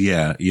 That was,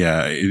 yeah.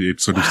 It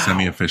sort of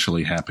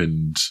semi-officially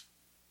happened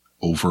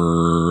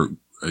over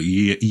a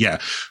year. Yeah.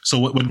 So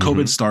when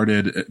COVID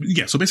started,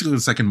 so basically the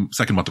second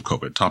month of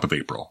COVID, top of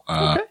April,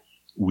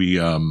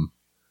 when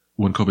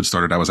COVID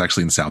started, I was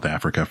actually in South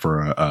Africa for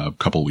a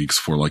couple of weeks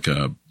for like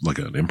an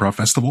improv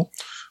festival,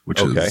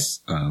 which was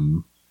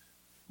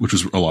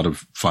a lot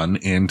of fun.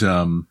 And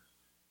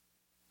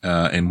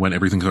when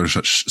everything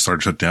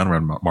started shut down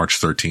around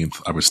March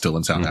 13th, I was still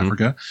in South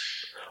Africa.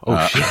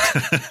 Oh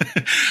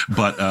shit.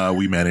 But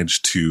we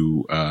managed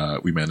to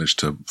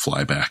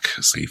fly back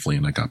safely,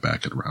 and I got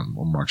back at around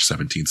March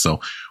 17th. So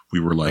we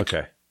were like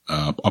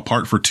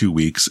apart for 2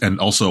 weeks. And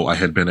also I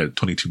had been at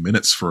 22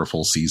 Minutes for a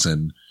full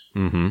season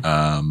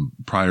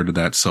prior to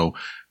that. So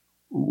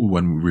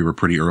when we were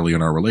pretty early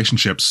in our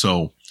relationship,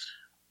 so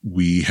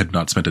we had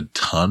not spent a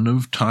ton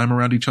of time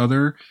around each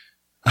other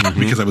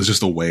because I was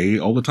just away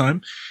all the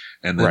time.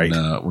 And then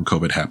when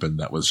COVID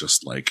happened, that was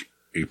just like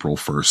April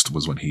 1st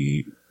was when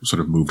he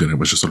sort of moved in. It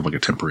was just sort of like a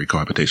temporary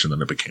cohabitation.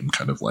 Then it became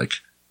kind of like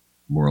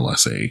more or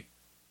less a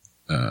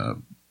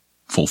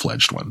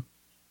full-fledged one.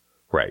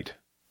 Right.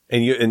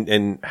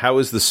 And how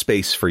is the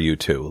space for you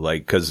two?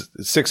 Like, cause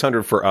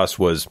 600 for us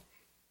was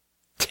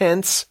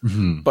tense,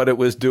 but it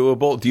was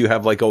doable. Do you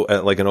have like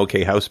an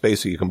okay house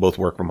space so you can both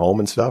work from home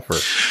and stuff? Or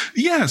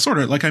yeah, sort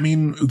of. Like, I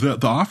mean, the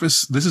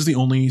office. This is the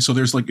only. So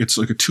there's like it's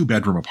like a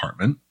 2-bedroom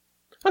apartment.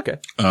 Okay.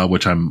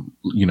 Which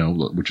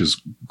which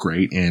is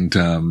great. And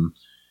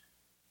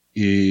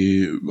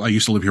I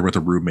used to live here with a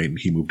roommate, and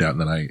he moved out,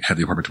 and then I had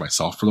the apartment to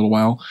myself for a little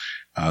while.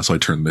 So I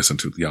turned this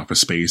into the office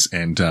space,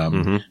 and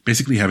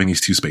basically having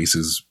these two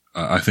spaces,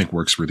 I think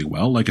works really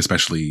well. Like,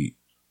 especially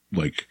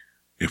like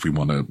if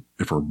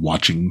we're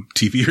watching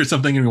TV or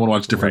something and we want to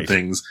watch different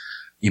things,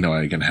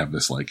 I can have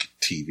this like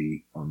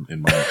TV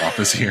in my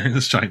office here,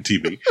 this giant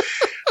TV.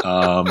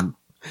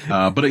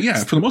 But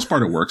yeah, for the most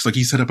part, it works. Like,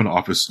 he set up a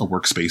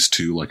workspace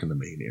too, like in the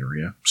main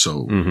area.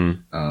 So,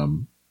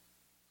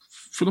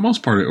 for the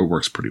most part, it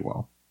works pretty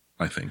well,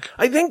 I think.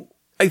 I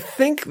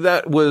think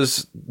that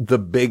was the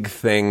big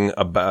thing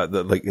about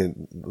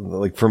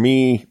like for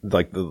me,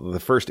 like the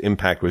first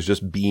impact was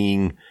just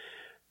being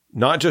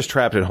not just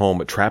trapped at home,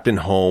 but trapped in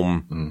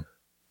home,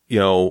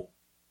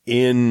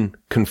 in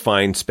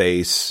confined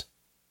space.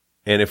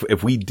 And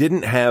if we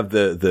didn't have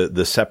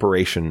the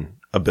separation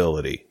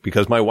ability,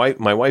 because my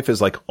wife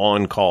is like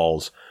on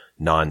calls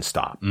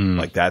nonstop.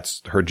 Like,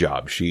 that's her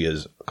job. She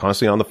is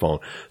constantly on the phone.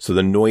 So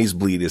the noise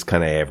bleed is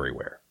kind of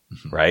everywhere.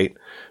 Right.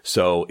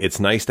 So it's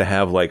nice to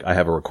have, like, I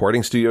have a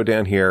recording studio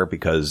down here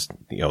because,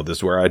 this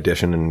is where I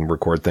audition and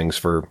record things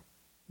for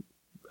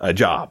a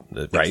job.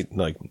 Right.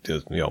 Like,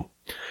 just,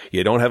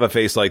 you don't have a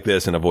face like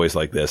this and a voice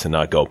like this and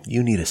not go,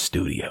 you need a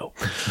studio.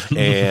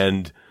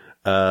 And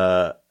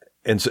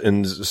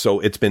so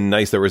it's been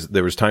nice. There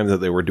was time that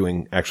they were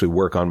doing actually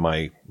work on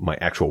my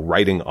actual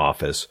writing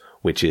office,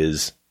 which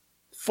is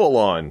full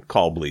on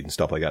call bleed and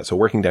stuff like that. So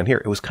working down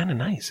here, it was kind of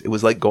nice. It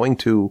was like going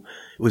to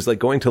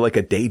like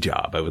a day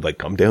job. I would like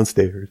come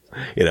downstairs,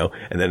 and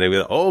then they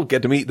would,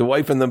 get to meet the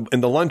wife in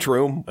the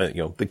lunchroom,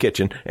 the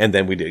kitchen. And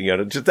then we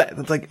did, just that.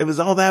 It's like, it was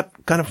all that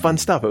kind of fun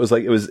stuff. It was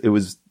like, it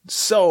was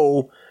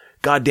so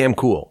goddamn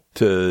cool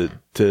to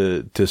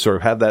sort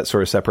of have that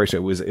sort of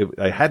separation.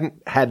 I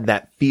hadn't had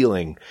that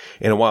feeling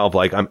in a while of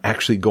like, I'm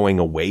actually going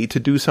away to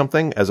do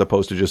something, as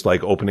opposed to just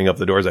like opening up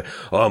the doors like,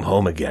 oh, I'm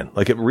home again.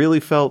 Like, it really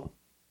felt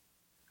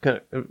kind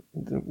of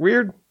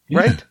weird,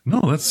 right?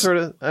 No, that's sort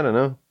of, I don't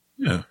know.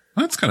 Yeah,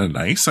 that's kind of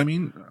nice. I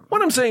mean,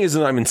 what I'm saying is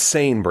that I'm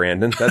insane,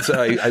 Brandon. That's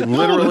I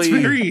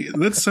literally.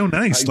 That's so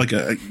nice.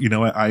 I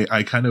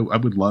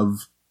would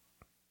love,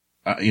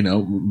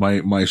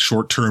 my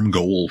short-term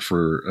goal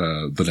for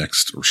the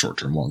next, or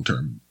short-term,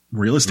 long-term,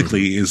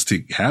 realistically, is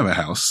to have a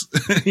house.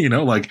 In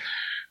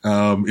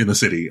the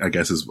city. I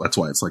guess that's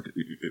why it's like,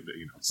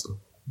 it's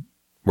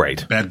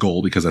right. Bad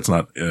goal, because that's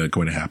not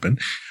going to happen.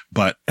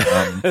 But,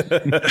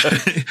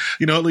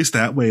 at least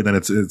that way, then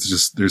it's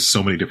just, there's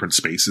so many different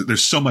spaces.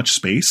 There's so much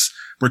space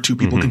where two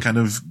people can kind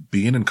of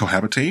be in and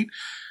cohabitate.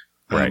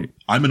 Right.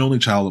 I'm an only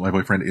child. My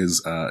boyfriend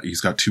is,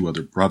 he's got 2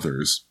 other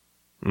brothers.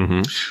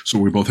 So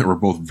we're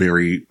both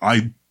very,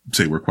 I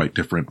say we're quite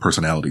different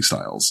personality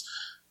styles.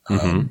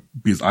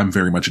 Because I'm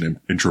very much an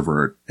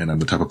introvert, and I'm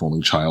the type of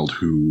only child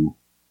who,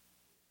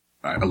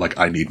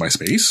 I need my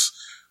space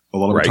a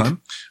lot of the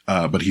time.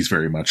 But he's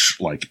very much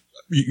like,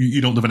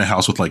 you don't live in a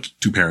house with like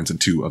 2 parents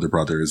and 2 other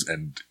brothers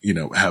and,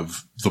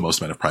 have the most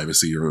amount of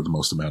privacy or the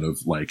most amount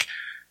of like,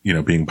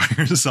 being by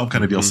yourself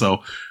kind of deal. So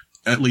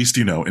at least,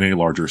 in a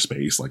larger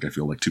space, like, I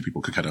feel like 2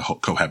 people could kind of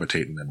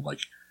cohabitate, and then like,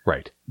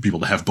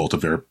 people to have both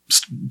of their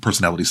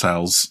personality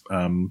styles,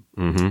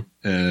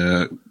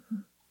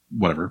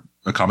 whatever,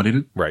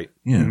 accommodated. Right.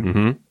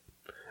 Yeah.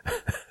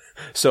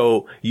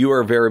 So you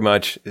are very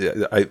much,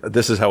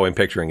 this is how I'm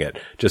picturing it.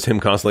 Just him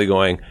constantly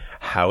going,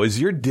 how is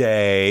your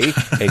day?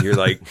 And you're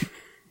like,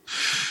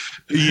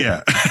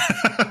 yeah,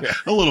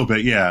 a little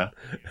bit. Yeah.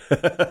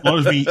 A lot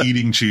of me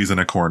eating cheese in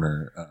a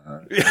corner,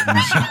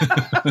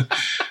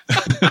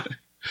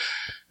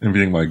 and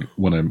being like,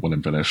 when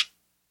I'm finished.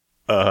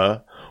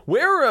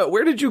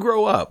 Where did you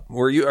grow up?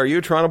 Are you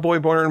a Toronto boy,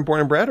 born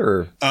and bred,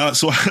 or?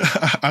 So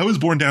I was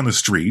born down the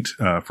street,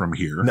 from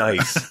here.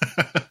 Nice.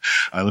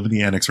 I live in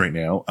the annex right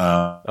now.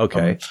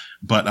 Okay.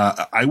 But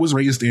I was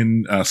raised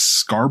in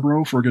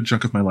Scarborough for a good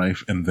chunk of my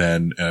life, and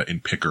then in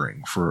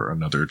Pickering for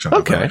another chunk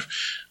of my life.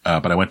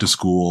 But I went to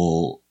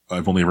school.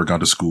 I've only ever gone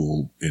to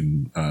school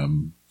in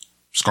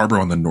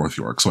Scarborough and then North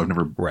York. So I've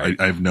never. Right.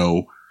 I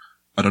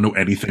don't know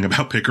anything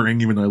about Pickering,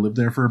 even though I lived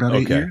there for about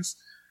 8 years.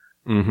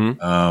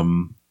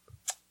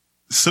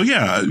 So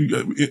yeah,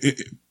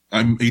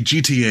 I'm a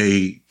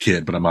GTA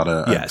kid, but I'm not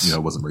I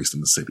wasn't raised in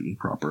the city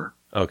proper.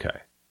 Okay.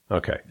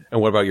 And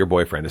what about your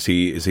boyfriend? Is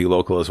he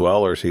local as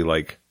well, or is he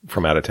like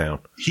from out of town?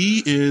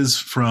 He is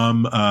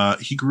from,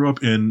 he grew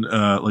up in,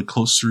 like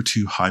closer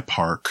to High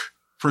Park,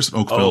 first in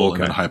Oakville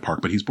and then High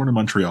Park, but he's born in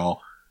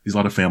Montreal. He's a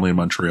lot of family in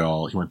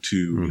Montreal. He went to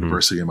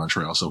university in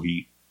Montreal, so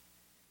he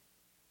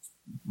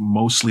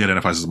mostly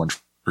identifies as a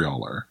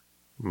Montrealer.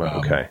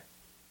 Okay.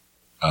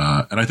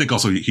 And I think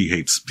also he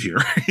hates here.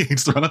 He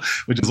hates Toronto,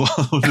 which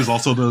is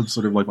also the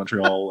sort of like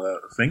Montreal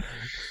thing.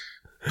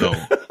 So,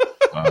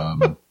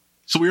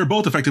 so we were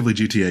both effectively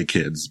GTA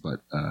kids,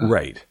 but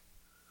right.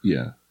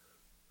 Yeah.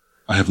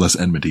 I have less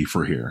enmity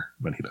for here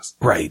than he does.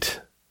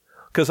 Right.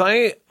 Cause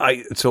I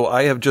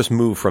have just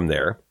moved from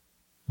there.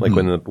 Like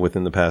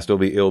within the past,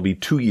 it'll be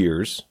 2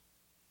 years.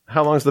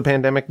 How long has the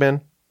pandemic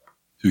been?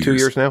 2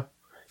 years now?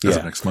 As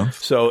of next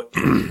month. So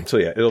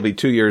yeah, it'll be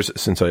 2 years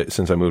since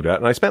I moved out,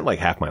 and I spent like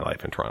half my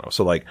life in Toronto.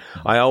 So like,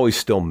 I always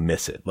still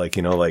miss it. Like,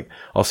 you know, like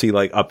I'll see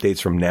like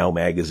updates from Now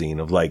Magazine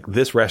of like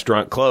this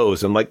restaurant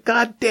closed. I'm like,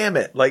 God damn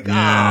it. Like,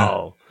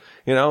 oh,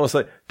 you know, it's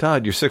like,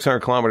 Todd, you're 600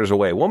 kilometers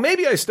away. Well,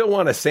 maybe I still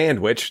want a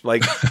sandwich.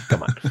 Like,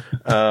 come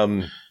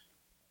on.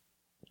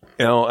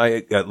 You know,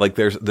 I like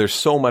there's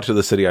so much of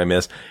the city I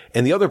miss.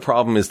 And the other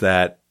problem is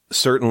that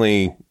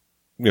certainly,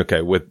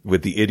 okay,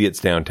 with the idiots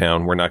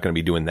downtown, we're not going to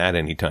be doing that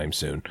anytime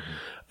soon.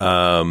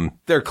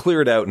 They're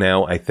cleared out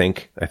now, I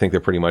think. I think they're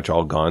pretty much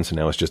all gone. So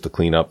now it's just a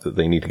cleanup that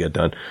they need to get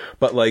done.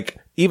 But like,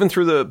 even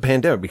through the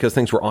pandemic, because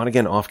things were on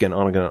again, off again,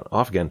 on again,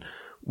 off again,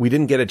 we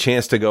didn't get a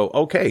chance to go,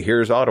 okay,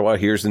 here's Ottawa.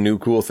 Here's the new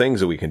cool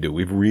things that we can do.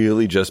 We've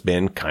really just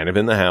been kind of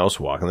in the house,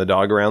 walking the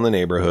dog around the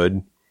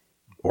neighborhood,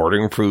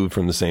 ordering food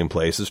from the same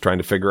places, trying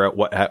to figure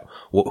out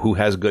who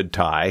has good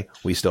Thai.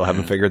 We still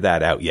haven't figured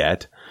that out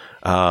yet.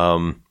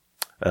 Shout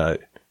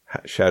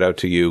out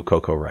to you,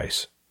 Coco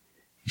Rice.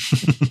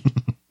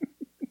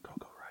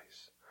 Coco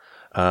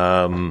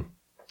Rice.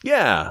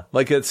 Yeah,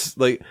 like it's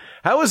like,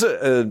 how is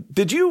it,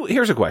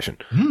 here's a question.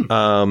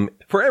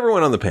 For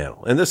everyone on the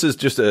panel, and this is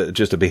just a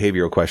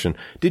behavioral question.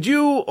 Did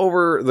you,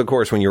 over the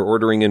course when you're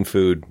ordering in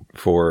food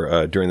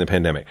for, during the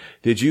pandemic,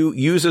 did you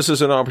use this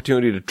as an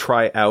opportunity to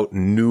try out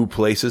new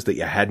places that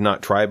you had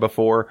not tried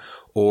before?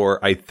 Or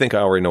I think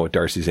I already know what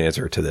Darcy's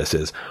answer to this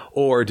is.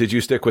 Or did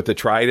you stick with the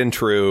tried and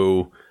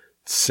true,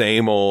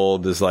 same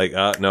old, is like,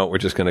 no, we're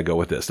just going to go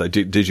with this. Like,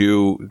 did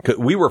you,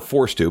 we were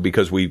forced to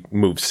because we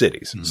moved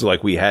cities. So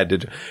like we had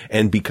to,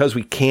 and because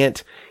we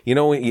can't, you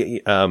know,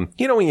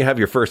 when you have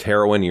your first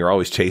heroin, you're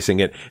always chasing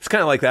it. It's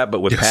kind of like that,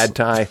 but with pad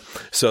Thai.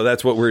 So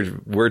that's what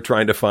we're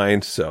trying to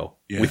find. So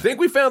we think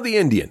we found the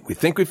Indian. We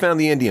think we found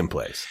the Indian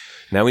place.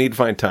 Now we need to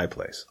find Thai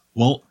place.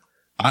 Well,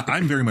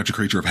 I'm very much a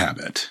creature of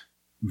habit.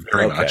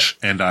 Very much.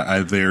 And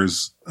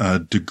there's a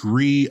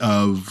degree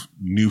of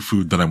new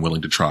food that I'm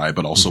willing to try,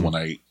 but also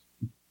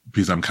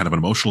because I'm kind of an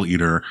emotional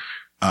eater,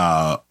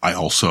 I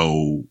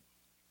also,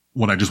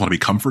 when I just want to be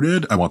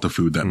comforted, I want the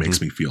food that makes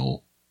me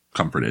feel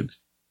comforted.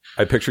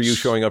 I picture you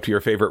showing up to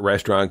your favorite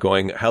restaurant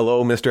going,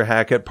 hello, Mr.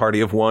 Hackett,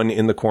 party of one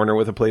in the corner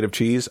with a plate of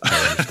cheese.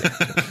 I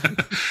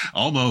understand.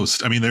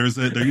 Almost. I mean, there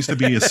used to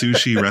be a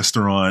sushi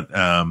restaurant,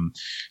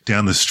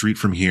 down the street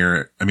from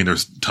here. I mean,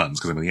 there's tons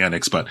because I'm in the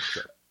annex, but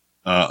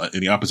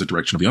in the opposite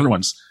direction of the other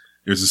ones,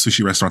 there's a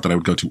sushi restaurant that I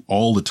would go to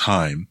all the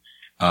time.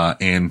 There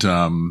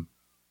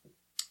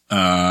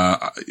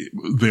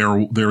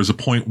was a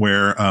point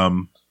where, I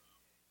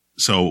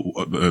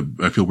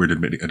feel weird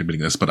admitting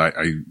this, but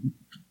I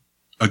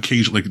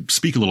occasionally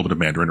speak a little bit of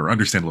Mandarin or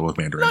understand a little bit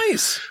of Mandarin.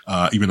 Nice.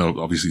 Even though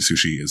obviously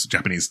sushi is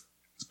Japanese,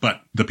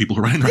 but the people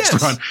who run the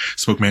restaurant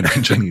spoke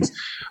Mandarin Chinese.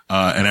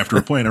 And after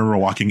a point, I remember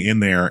walking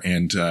in there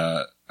and,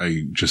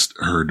 I just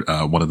heard,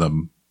 one of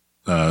them,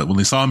 when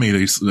they saw me,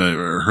 they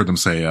heard them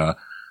say,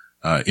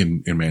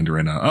 in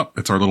Mandarin,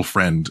 it's our little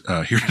friend,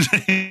 here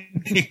today.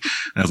 And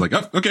I was like,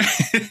 oh, okay.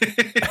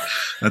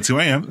 That's who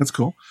I am. That's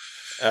cool.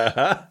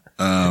 So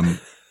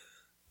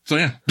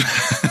yeah.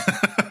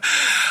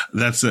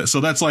 That's it.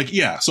 So that's like,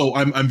 yeah. So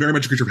I'm very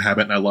much a creature of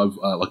habit, and I love,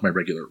 like my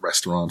regular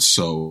restaurants.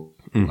 So,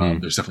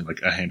 there's definitely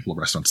like a handful of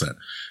restaurants that,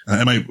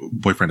 and my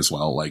boyfriend as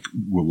well, like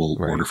we'll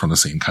order from the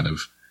same kind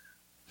of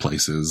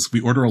places. We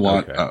order a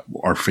lot.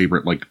 Our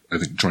favorite, like, I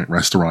think joint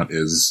restaurant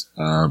is,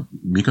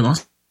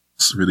 Mykonos.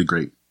 It's really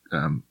great.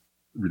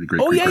 Really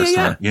great Greek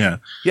restaurant. Yeah.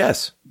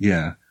 Yes.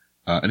 Yeah.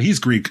 And he's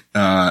Greek,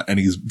 and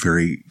he's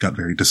got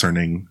very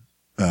discerning,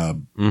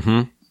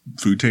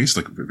 food taste,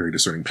 like very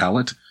discerning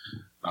palate.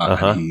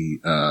 And he,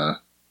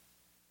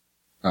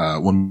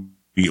 when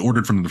we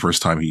ordered from him the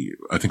first time, he,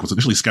 I think, was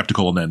initially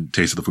skeptical and then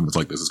tasted the food and was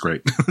like, this is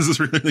great. This is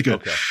really, really good.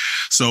 Okay.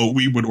 So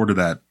we would order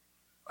that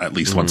at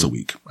least once a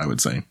week, I would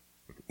say.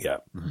 Yeah.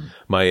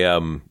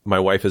 My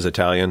wife is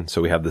Italian,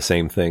 so we have the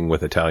same thing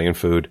with Italian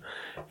food.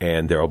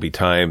 And there'll be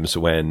times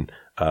when,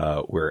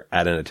 we're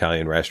at an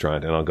Italian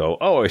restaurant and I'll go,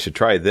 oh, I should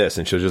try this.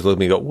 And she'll just look at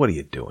me and go, what are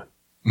you doing?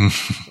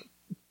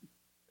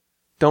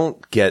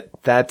 Don't get,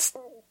 that's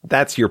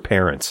your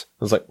parents.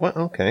 I was like, well,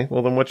 okay.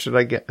 Well, then what should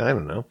I get? I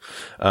don't know.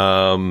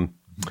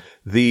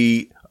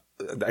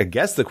 I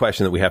guess the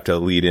question that we have to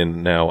lead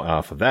in now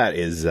off of that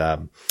is,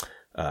 how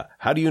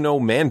do you know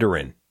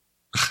Mandarin?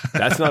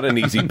 That's not an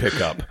easy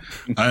pickup.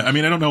 I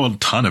mean, I don't know a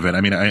ton of it.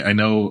 I mean, I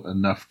know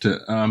enough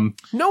to,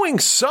 knowing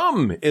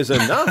some is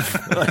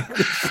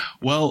enough.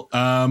 Well,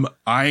 I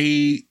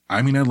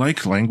mean, I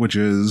like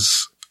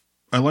languages.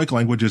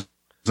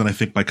 And I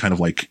think my kind of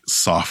like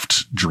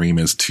soft dream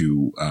is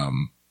to,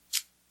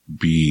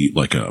 be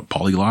like a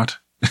polyglot.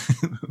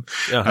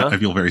 I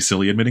feel very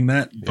silly admitting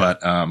that,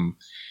 but,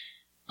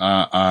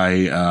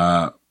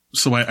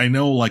 so I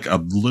know like a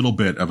little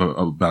bit of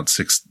about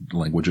 6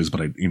 languages,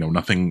 but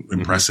nothing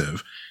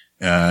impressive.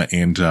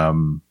 And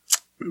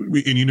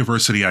in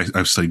university,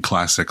 I've studied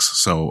classics,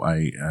 so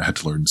I had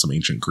to learn some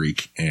ancient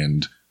Greek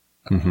and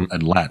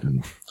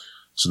Latin.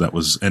 So that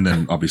was, and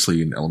then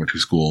obviously in elementary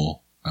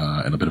school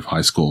and a bit of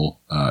high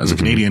school, as a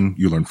Canadian,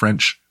 you learn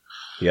French.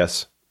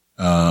 Yes.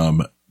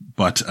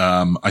 But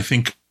I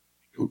think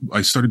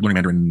I started learning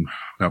Mandarin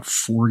about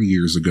 4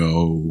 years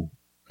ago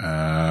when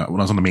I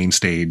was on the main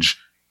stage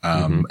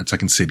at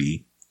Second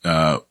City.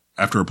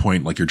 After a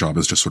point, like your job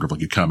is just sort of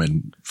like you come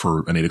in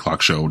for an 8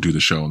 o'clock show, do the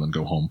show, and then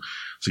go home.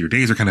 So your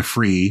days are kind of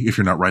free if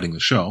you're not writing the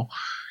show.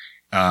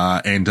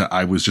 And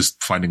I was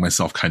just finding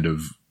myself kind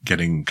of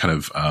getting kind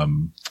of,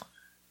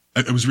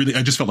 I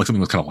just felt like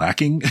something was kind of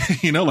lacking,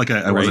 you know, like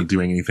I wasn't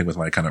doing anything with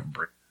my kind of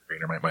brain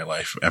or my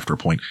life after a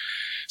point.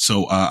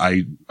 So,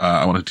 I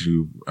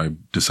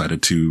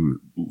decided to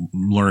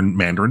learn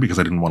Mandarin because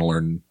I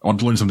wanted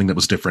to learn something that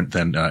was different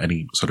than,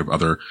 any sort of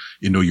other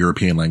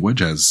Indo-European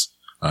language as,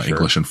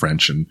 English and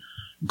French and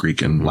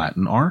Greek and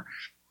Latin are.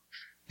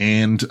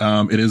 And,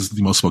 it is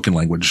the most spoken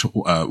language,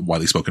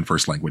 widely spoken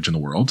first language in the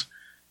world.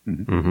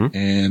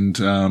 And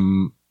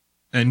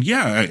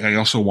yeah, I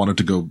also wanted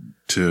to go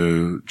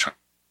to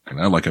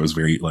China. Like I was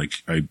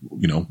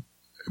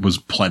was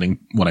planning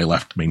when I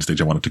left main stage,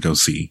 I wanted to go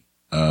see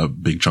a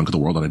big chunk of the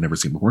world that I'd never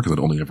seen before. Cause I'd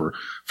only ever,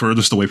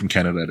 furthest away from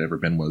Canada I'd ever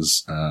been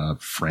was,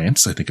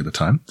 France, I think at the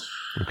time.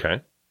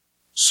 Okay.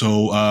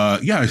 So,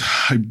 yeah,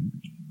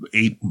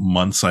 8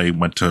 months I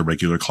went to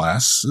regular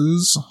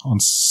classes on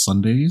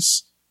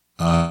Sundays.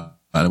 And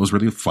it was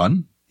really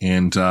fun.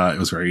 And, it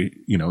was very,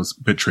 it was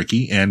a bit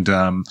tricky. And,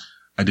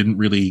 I didn't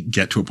really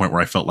get to a point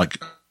where I felt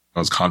like I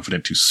was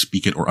confident to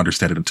speak it or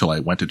understand it until I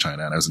went to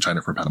China. And I was in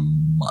China for about a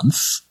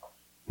month.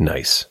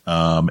 Nice.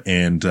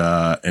 And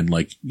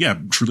like, yeah,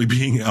 truly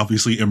being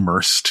obviously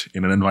immersed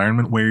in an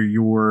environment where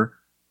you're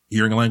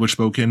hearing a language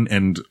spoken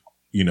and,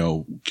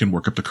 can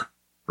work up the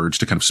courage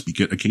to kind of speak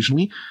it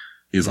occasionally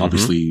is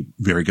obviously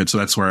very good. So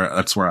that's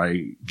where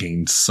I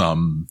gained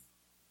some,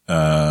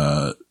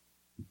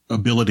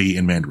 ability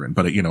in Mandarin,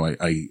 but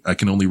I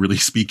can only really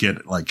speak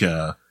it like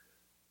a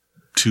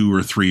 2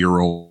 or 3 year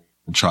old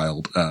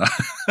child.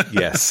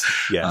 Yes.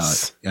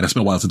 And it's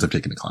been a while since I've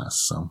taken a class.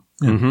 So,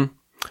 yeah.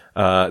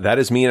 That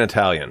is me in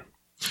Italian.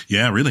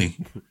 Yeah, really?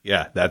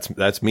 Yeah,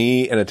 that's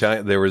me in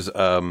Italian. There was,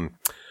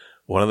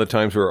 one of the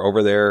times we were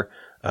over there,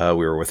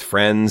 we were with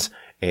friends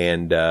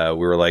and,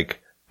 we were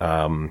like,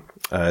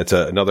 it's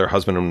another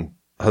husband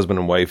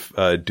and wife,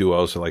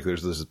 duo. So like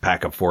there's this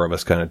pack of 4 of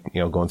us kind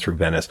of, going through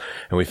Venice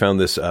and we found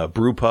this,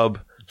 brew pub.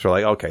 So we're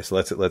like, okay, so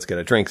let's get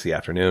a drinks the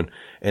afternoon.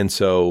 And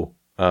so,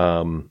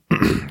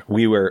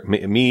 we were,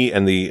 me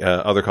and the,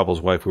 other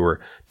couple's wife, we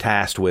were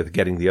tasked with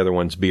getting the other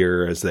one's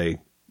beer as they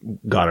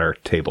got our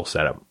table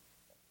set up.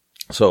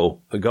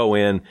 So I go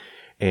in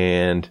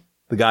and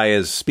the guy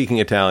is speaking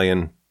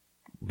Italian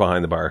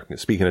behind the bar,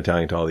 speaking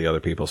Italian to all the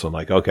other people. So I'm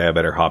like, okay, I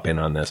better hop in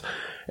on this.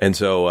 And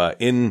so,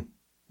 in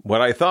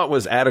what I thought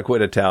was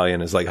adequate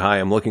Italian is like, hi,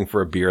 I'm looking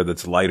for a beer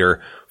that's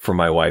lighter for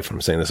my wife.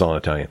 I'm saying this all in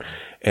Italian.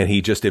 And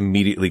he just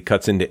immediately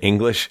cuts into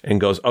English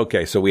and goes,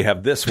 okay, so we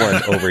have this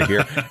one over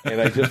here.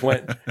 And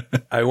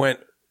I went,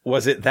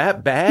 was it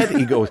that bad?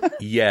 He goes,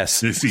 yes.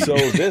 So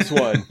this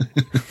one.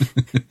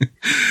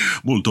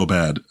 Molto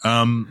bad.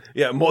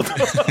 Yeah, molto.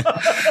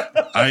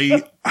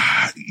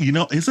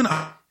 Isn't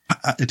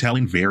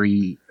Italian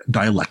very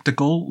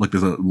dialectical? Like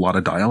there's a lot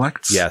of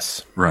dialects?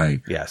 Yes.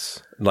 Right.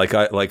 Yes. Like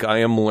I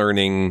am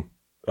learning,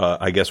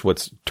 I guess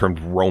what's termed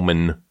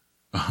Roman,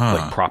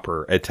 like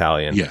proper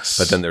Italian. Yes.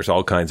 But then there's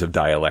all kinds of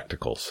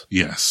dialecticals.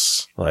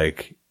 Yes.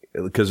 Like,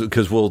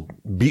 cause we'll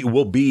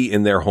be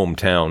in their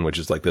hometown, which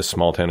is like this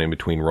small town in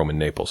between Rome and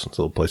Naples. It's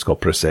a little place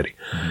called Preseri.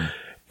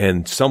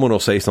 And someone will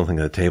say something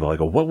at the table. I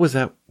go, what was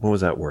that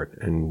word?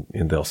 And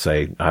they'll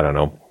say, I don't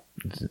know,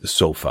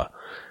 sofa.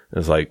 And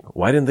it's like,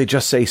 why didn't they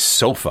just say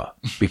sofa?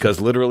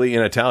 Because literally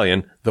in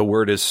Italian, the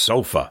word is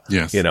sofa.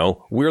 Yes.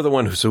 We're the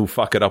ones who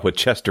fuck it up with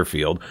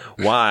Chesterfield.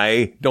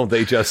 Why don't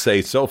they just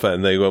say sofa?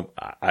 And they go,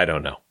 I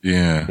don't know.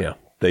 Yeah. Yeah.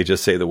 They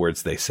just say the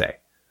words they say.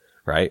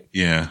 Right?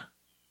 Yeah.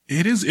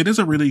 It is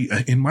a really,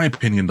 in my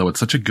opinion, though, it's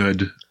such a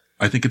good,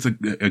 I think it's a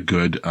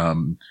good,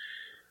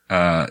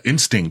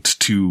 instinct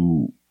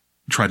to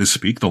try to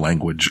speak the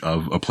language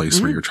of a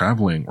place where you're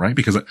traveling, right?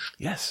 Because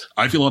yes,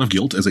 I feel a lot of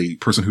guilt as a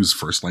person whose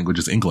first language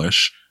is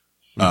English,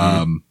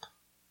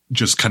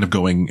 just kind of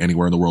going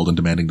anywhere in the world and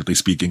demanding that they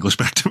speak English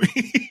back to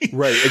me.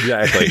 Right,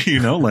 exactly.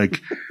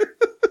 Like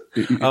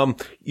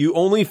you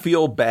only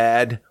feel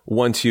bad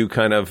once you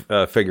kind of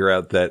figure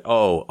out that,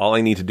 all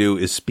I need to do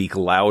is speak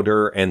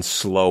louder and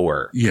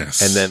slower.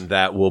 Yes. And then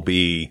that will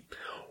be,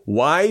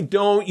 why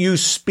don't you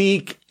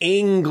speak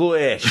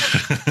English?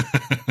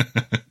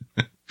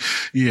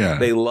 Yeah.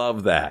 They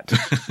love that.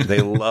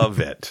 They love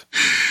it.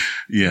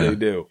 Yeah. They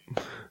do.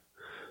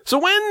 So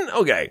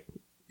okay.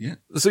 Yeah.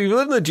 So you've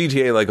lived in the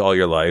GTA like all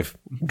your life.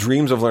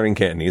 Dreams of learning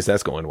Cantonese.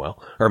 That's going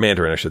well. Or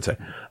Mandarin, I should say.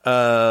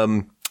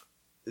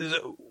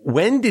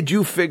 When did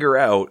you figure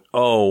out,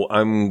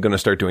 I'm going to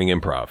start doing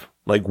improv?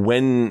 Like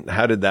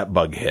how did that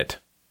bug hit?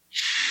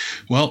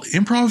 Well,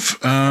 improv,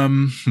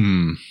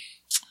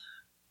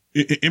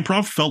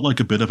 improv felt like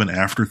a bit of an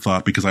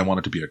afterthought because I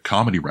wanted to be a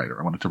comedy writer.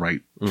 I wanted to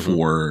write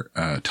for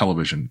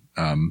television.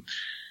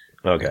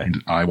 Okay.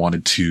 And I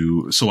wanted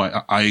to, so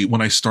I,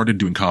 when I started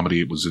doing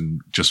comedy, it was in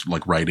just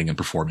like writing and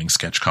performing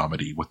sketch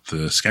comedy with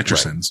the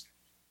Sketchersons.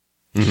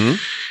 Right.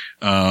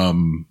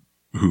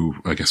 Who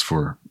I guess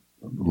for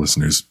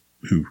listeners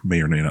who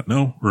may or may not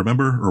know,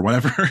 remember, or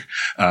whatever,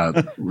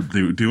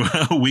 they do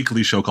a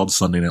weekly show called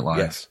Sunday Night Live.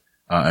 Yes.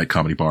 At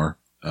Comedy Bar.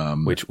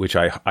 Which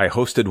I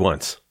hosted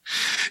once.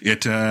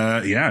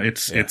 I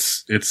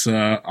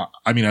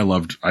mean, I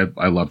loved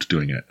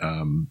doing it.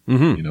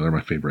 You know, they're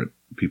my favorite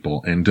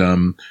people.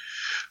 And,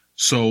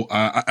 so,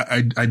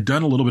 I'd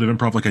done a little bit of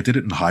improv. Like I did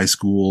it in high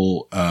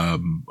school. I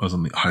was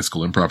on the high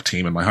school improv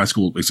team, and my high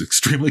school was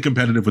extremely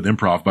competitive with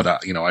improv,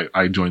 but, you know,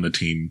 I joined the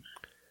team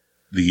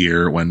the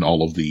year when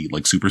all of the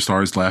like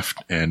superstars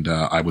left, and,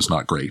 I was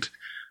not great.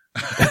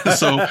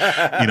 So,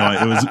 you know,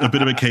 it was a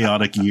bit of a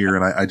chaotic year,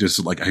 and I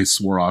just like, I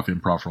swore off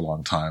improv for a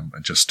long time. I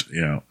just, you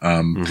know,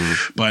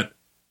 but,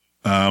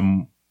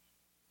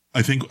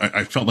 I think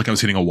I felt like I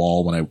was hitting a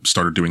wall when I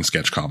started doing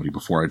sketch comedy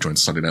before I joined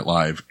Sunday Night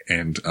Live.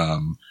 And,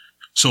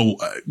 so,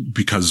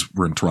 because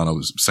we're in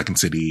Toronto, Second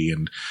City,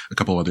 and a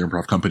couple of other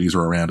improv companies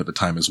were around at the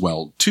time as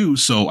well, too.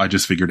 So I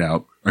just figured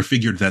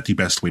that the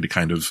best way to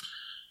kind of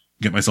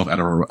get myself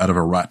out of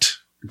a rut,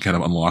 kind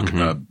of unlock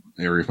an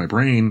area of my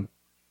brain,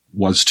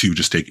 was to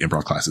just take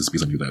improv classes,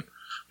 because I knew that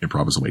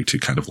improv is a way to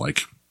kind of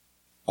like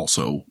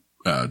also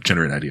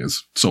generate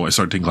ideas. So I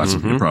started taking classes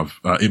with improv,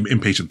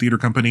 Impatient Theater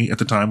Company at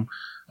the time,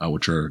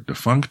 which are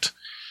defunct,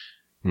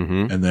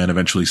 and then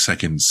eventually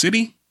Second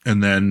City.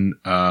 And then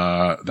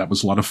that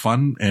was a lot of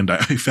fun, and I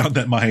found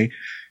that my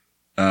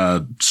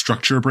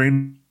structure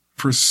brain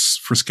for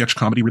sketch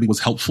comedy really was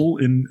helpful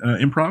in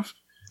improv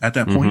at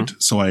that point.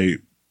 So I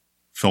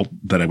felt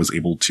that I was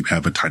able to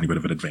have a tiny bit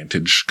of an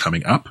advantage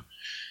coming up.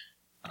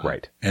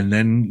 Right. And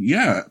then,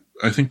 yeah,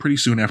 I think pretty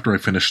soon after I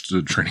finished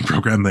the training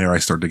program there, I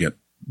started to get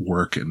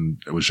work,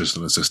 and I was just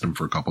an assistant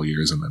for a couple of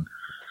years. And then,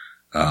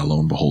 lo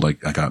and behold, I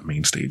got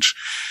main stage.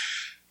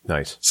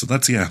 Nice. So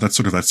that's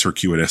sort of that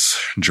circuitous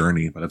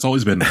journey, but it's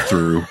always been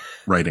through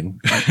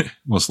writing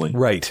mostly.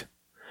 Right.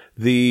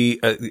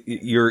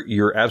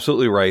 You're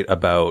absolutely right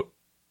about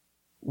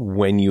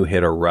when you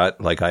hit a rut.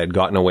 Like I had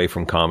gotten away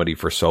from comedy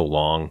for so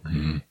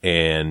long,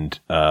 and,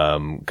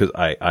 cause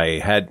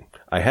I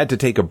had to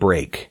take a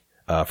break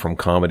from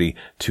comedy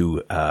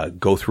to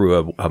go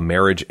through a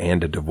marriage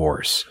and a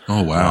divorce.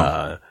 Oh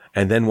wow!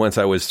 And then once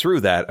I was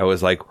through that, I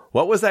was like,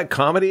 "What was that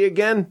comedy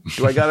again?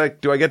 Do I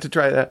get to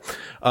try that?"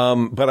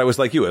 But I was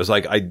like you. I was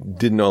like, I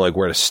didn't know like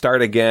where to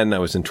start again. I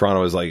was in Toronto.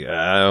 I was like,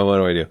 what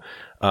do I do?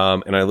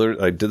 And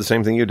I did the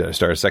same thing you did. I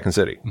started Second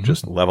City,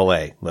 just level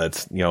A.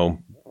 Let's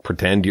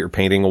pretend you're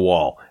painting a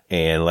wall,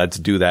 and let's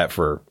do that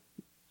for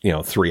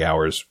 3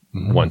 hours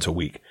once a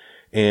week.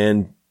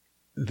 And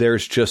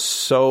there's just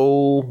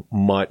so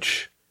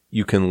much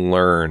you can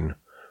learn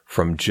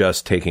from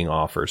just taking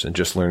offers and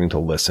just learning to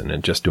listen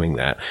and just doing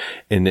that.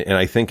 And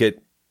I think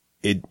it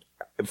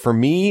for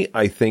me,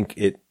 I think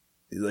it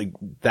like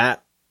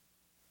that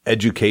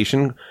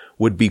education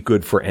would be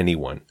good for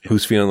anyone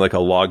who's feeling like a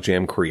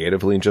logjam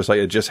creatively, and just like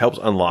it just helps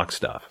unlock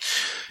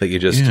stuff that you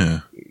just,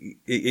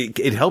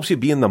 it helps you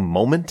be in the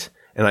moment.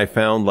 And I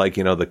found like,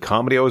 the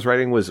comedy I was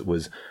writing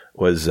was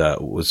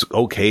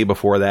okay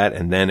before that.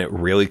 And then it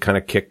really kind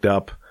of kicked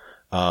up.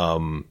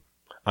 I'm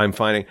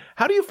finding,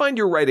 how do you find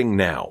your writing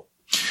now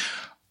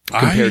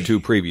compared to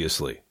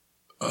previously?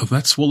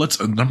 That's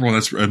number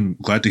one. I'm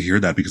glad to hear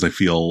that, because I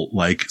feel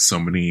like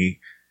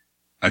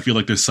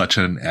there's such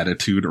an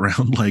attitude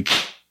around like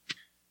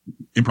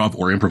improv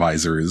or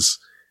improvisers,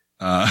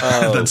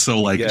 that's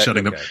so like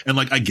shutting them. And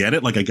like, I get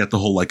it. Like I get the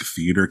whole like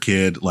theater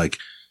kid, like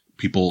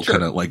people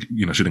kind of like,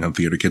 shitting on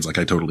theater kids. Like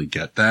I totally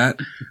get that,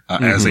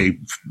 as a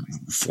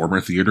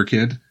former theater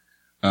kid.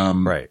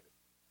 Right.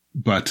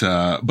 But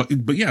yeah,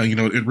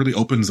 it really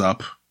opens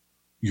up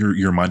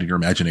your mind and your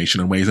imagination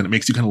in ways, and it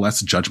makes you kind of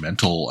less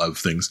judgmental of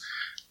things.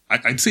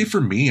 I'd say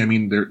for me, I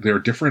mean, there are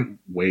different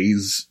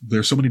ways.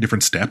 There's so many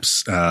different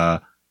steps.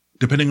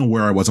 Depending on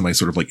where I was in my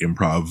sort of like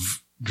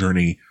improv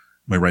journey,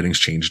 my writings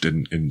changed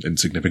in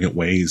significant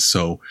ways.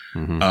 So,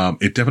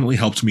 it definitely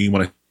helped me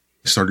when I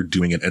started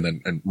doing it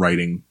and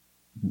writing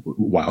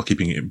while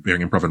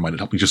bearing improv in mind. It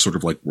helped me just sort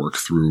of like work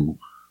through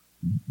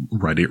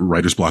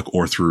writer's block,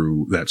 or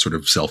through that sort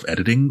of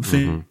self-editing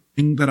thing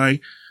that I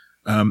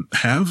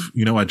have.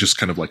 I just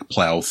kind of like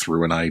plow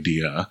through an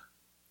idea.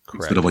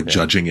 Correct, instead of like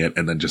judging it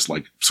and then just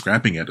like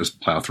scrapping it,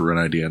 just plow through an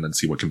idea and then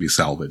see what can be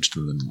salvaged,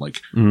 and then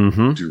like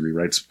do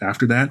rewrites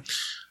after that.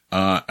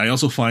 I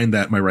also find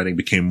that my writing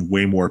became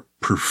way more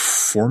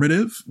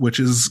performative, which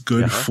is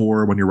good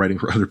for when you're writing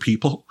for other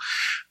people.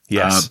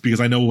 Yes.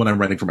 Because I know when I'm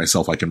writing for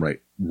myself, I can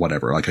write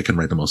whatever. Like I can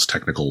write the most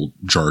technical,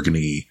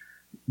 jargony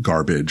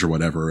garbage or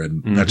whatever.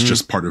 And that's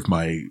just part of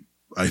I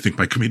think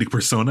my comedic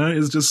persona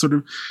is just sort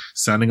of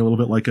sounding a little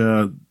bit like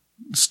a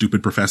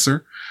stupid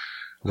professor.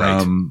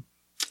 Right.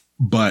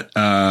 But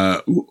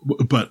when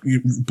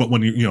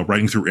you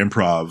writing through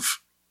improv,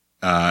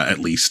 at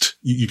least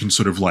you can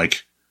sort of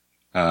like,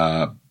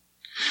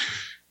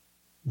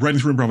 writing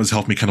through improv has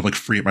helped me kind of like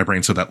free up my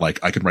brain so that like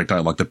I can write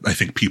dialogue that I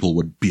think people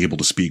would be able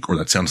to speak or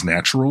that sounds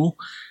natural.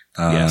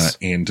 Yes.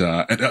 And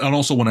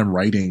also when I'm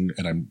writing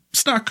and I'm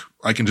stuck,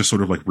 I can just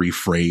sort of like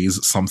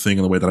rephrase something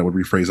in the way that I would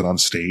rephrase it on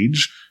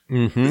stage.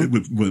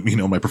 With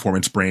my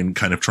performance brain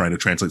kind of trying to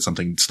translate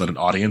something so that an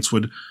audience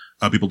would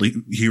be able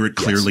to hear it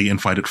clearly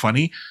and find it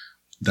funny.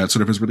 That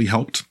sort of has really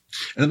helped.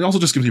 And then it also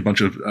just gives me a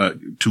bunch of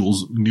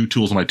new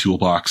tools in my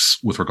toolbox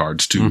with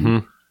regards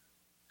to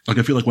like,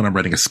 I feel like when I'm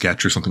writing a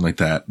sketch or something like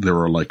that, there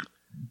are like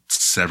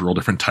several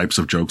different types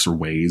of jokes or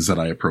ways that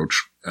I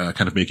approach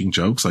kind of making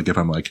jokes. Like if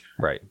I'm like,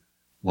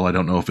 well, I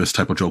don't know if this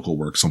type of joke will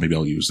work, so maybe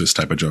I'll use this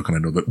type of joke. And I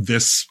know that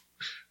this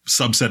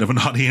subset of an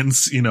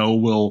audience,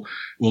 will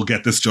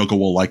get this joke or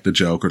will like the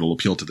joke or it'll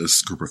appeal to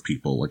this group of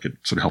people. Like it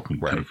sort of helped me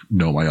kind of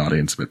know my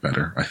audience a bit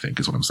better, I think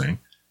is what I'm saying.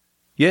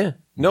 Yeah.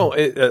 No.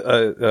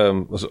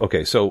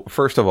 Okay. So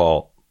first of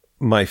all,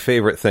 my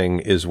favorite thing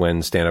is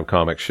when stand-up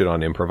comics shit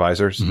on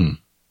improvisers.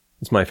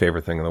 It's my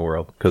favorite thing in the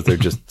world because they're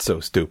just so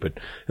stupid.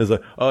 It's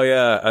like, oh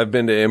yeah, I've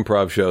been to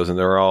improv shows and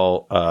they're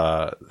all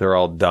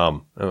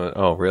dumb. I went,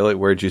 oh really?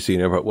 Where'd you see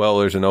an improv? Well,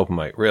 there's an open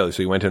mic. Really?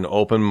 So you went to an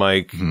open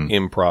mic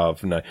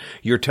improv night.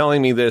 You're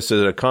telling me this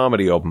is a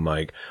comedy open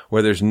mic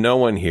where there's no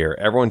one here.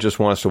 Everyone just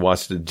wants to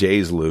watch the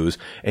Jays lose.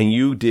 And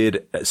you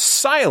did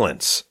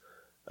silence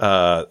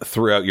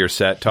throughout your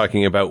set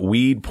talking about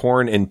weed,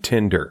 porn, and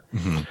Tinder.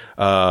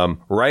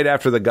 Right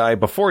after the guy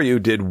before you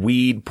did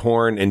weed,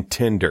 porn, and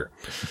Tinder.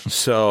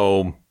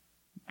 So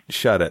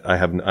shut it.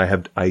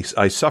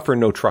 I suffer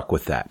no truck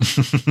with that.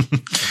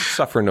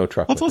 Suffer no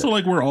truck. Well, it's also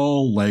like we're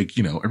all like,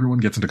 everyone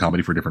gets into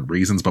comedy for different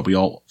reasons, but we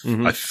all,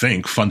 I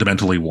think,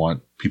 fundamentally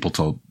want people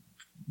to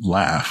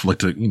laugh, like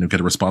to,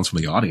 get a response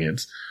from the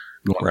audience.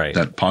 We want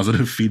that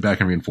positive feedback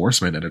and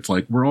reinforcement. And it's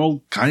like, we're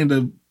all kind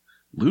of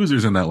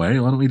losers in that way.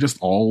 Why don't we just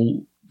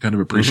all kind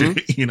of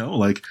appreciate,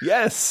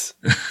 yes,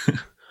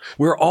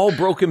 we're all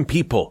broken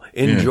people.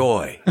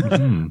 Enjoy.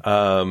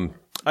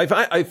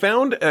 I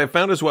found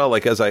as well,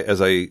 like as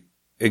I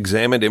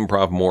examined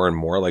improv more and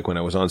more, like when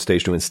I was on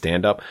stage doing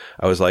stand up,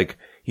 I was like,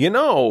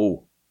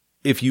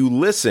 if you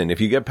listen,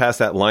 if you get past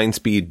that line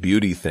speed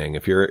beauty thing,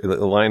 if you're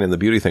the line and the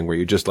beauty thing where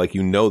you're just like,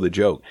 the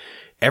joke,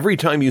 every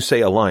time you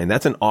say a line,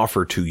 that's an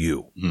offer to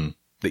you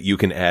that you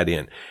can add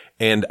in.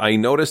 And I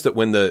noticed that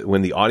when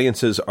the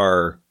audiences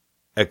are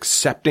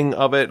accepting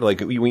of it, like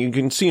when you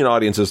can see an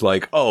audience is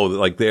like, oh,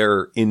 like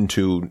they're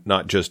into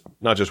not just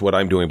what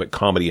I'm doing, but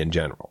comedy in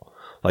general.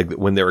 Like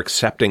when they're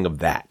accepting of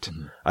that,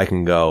 I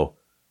can go,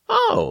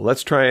 oh,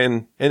 let's try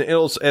and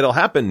it'll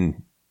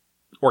happen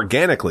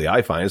organically.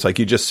 I find it's like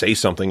you just say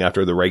something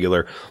after the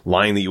regular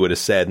line that you would have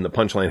said and the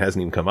punchline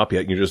hasn't even come up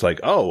yet. And you're just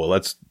like, oh, well,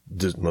 let's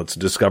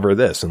discover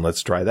this and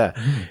let's try that.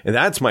 And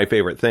that's my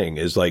favorite thing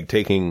is like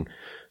taking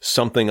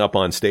something up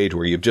on stage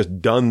where you've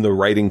just done the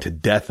writing to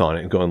death on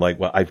it and going like,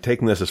 well, I've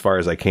taken this as far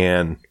as I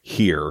can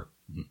here.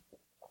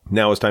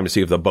 Now it's time to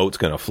see if the boat's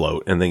going to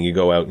float. And then you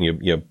go out and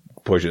you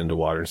push it into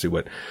water and see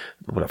what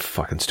a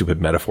fucking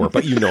stupid metaphor,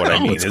 but you know what I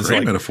mean. It's a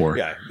great metaphor.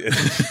 Yeah.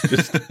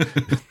 Just,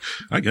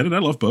 I get it. I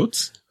love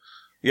boats.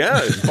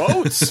 Yeah,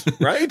 boats,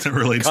 right? That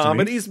relates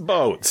Comedy's to me.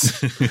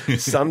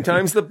 Boats.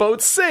 Sometimes the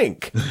boats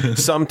sink.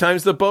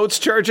 Sometimes the boats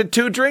charge a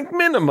 2-drink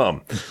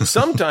minimum.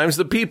 Sometimes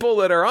the people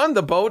that are on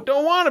the boat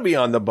don't want to be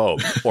on the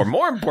boat. Or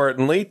more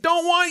importantly,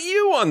 don't want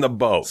you on the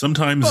boat.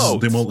 Sometimes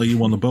they won't let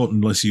you on the boat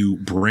unless you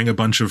bring a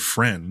bunch of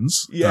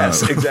friends.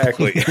 Yes,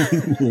 exactly.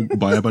 Who will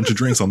buy a bunch of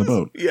drinks on the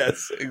boat.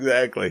 Yes,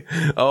 exactly.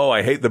 Oh,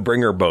 I hate the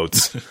bringer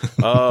boats.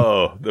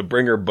 Oh, the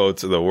bringer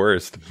boats are the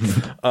worst.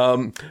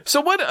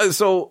 So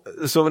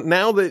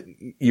now that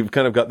you've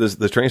kind of got this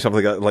training stuff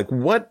like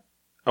what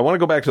I want to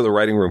go back to the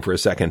writing room for a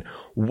second.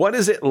 What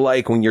is it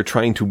like when you're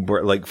trying to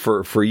like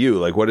for you,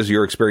 like what has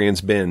your experience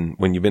been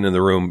when you've been in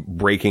the room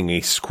breaking a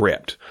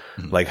script?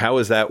 Like how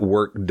is that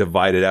work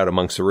divided out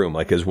amongst the room?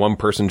 Like has one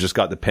person just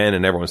got the pen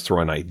and everyone's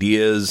throwing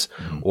ideas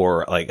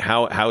or like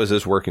how is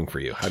this working for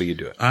you? How do you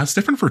do it? It's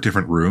different for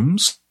different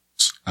rooms.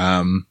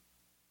 I'd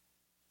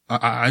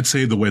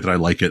say the way that I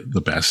like it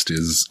the best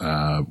is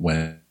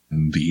when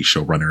the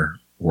showrunner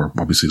or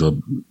obviously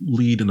the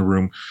lead in the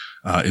room,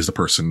 is the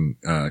person,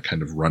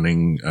 kind of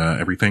running,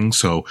 everything.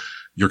 So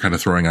you're kind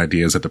of throwing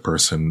ideas at the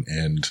person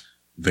and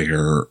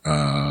they're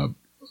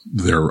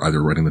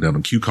either writing them down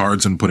on cue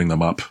cards and putting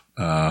them up,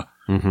 to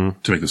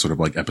make this sort of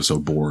like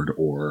episode board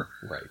or,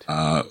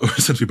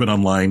 since we've been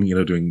online,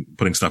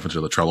 putting stuff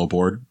into the Trello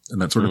board and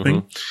that sort of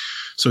thing.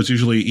 So it's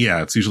usually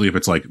if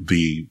it's like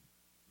the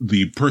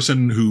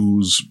person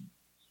whose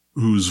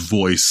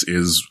voice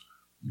is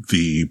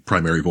the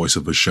primary voice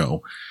of the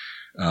show.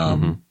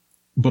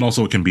 But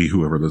also it can be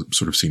whoever the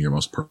sort of senior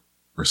most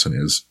person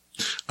is.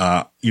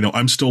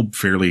 I'm still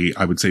fairly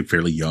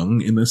young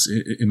in this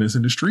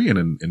industry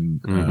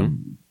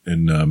and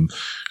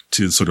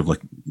to sort of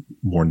like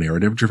more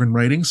narrative driven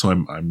writing. So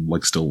I'm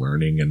like still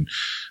learning and,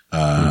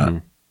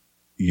 I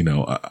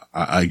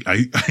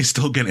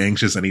still get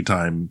anxious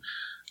anytime,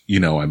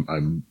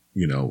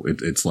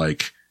 it's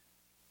like,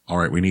 all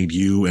right, we need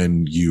you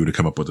and you to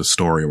come up with a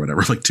story or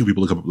whatever, like two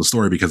people to come up with a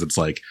story because it's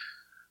like,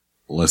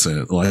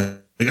 listen, like,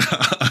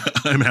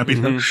 I'm happy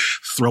to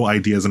throw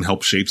ideas and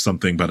help shape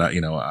something, but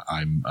I'm not,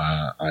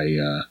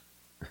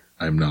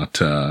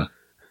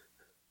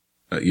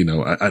 I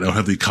don't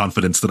have the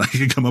confidence that I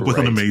can come up with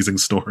an amazing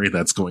story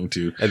that's going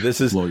to blow your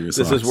socks.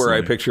 This is where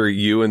I picture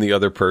you and the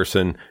other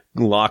person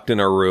locked in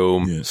a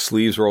room,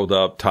 sleeves rolled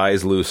up,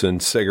 ties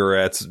loosened,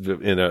 cigarettes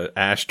in an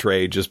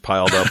ashtray just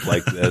piled up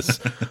like this,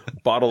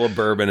 bottle of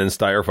bourbon in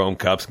styrofoam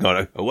cups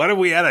going, what if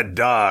we had a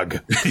dog?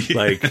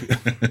 Like,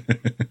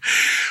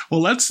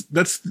 well, that's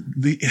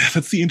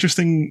the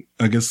interesting,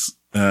 I guess,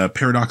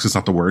 paradox is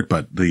not the word,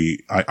 but the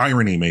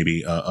irony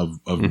maybe of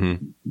how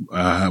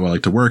I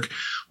like to work,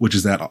 which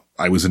is that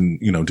I was doing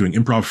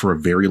improv for a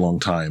very long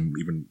time,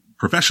 even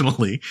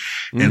professionally.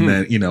 And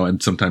then,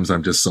 and sometimes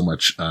I'm just so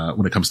much,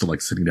 when it comes to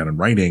like sitting down and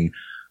writing,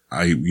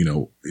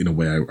 in a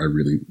way, I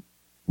really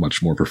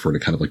much more prefer to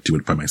kind of like do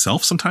it by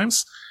myself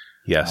sometimes.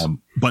 Yes.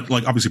 But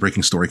like obviously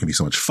breaking story can be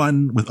so much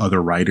fun with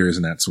other writers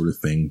and that sort of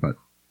thing. But,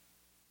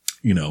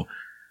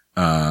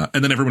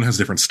 and then everyone has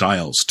different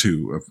styles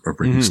too of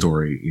breaking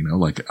story,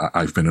 like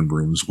I've been in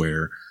rooms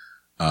where,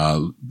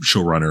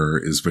 showrunner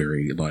is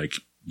very like,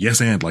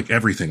 yes, and like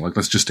everything, like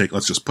let's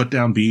just put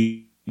down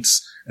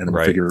beats and then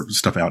we'll figure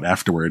stuff out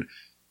afterward.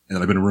 And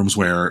then I've been in rooms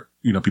where,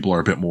 people are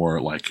a bit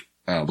more like,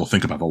 they'll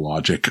think about the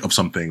logic of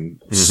something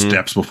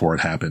steps before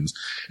it happens.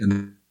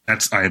 And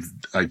I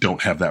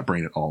don't have that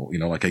brain at all,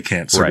 like I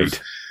can't sort of,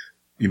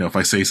 if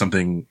I say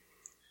something,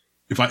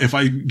 if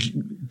I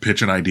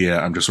pitch an idea,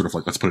 I'm just sort of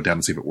like, let's put it down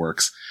and see if it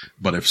works.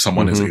 But if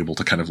someone is able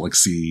to kind of like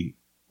see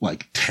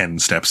like 10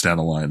 steps down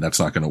the line, that's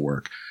not going to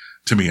work.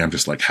 To me, I'm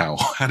just like, how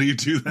do you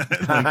do that?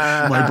 Like,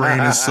 my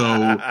brain is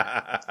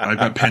I've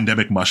got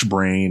pandemic mush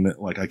brain.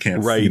 Like I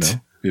can't,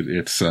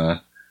 it's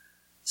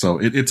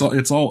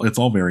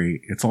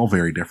all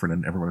very different,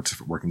 and everyone has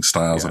different working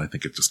styles. And I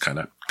think it's just kind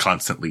of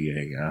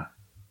constantly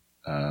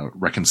a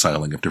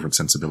reconciling of different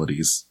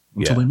sensibilities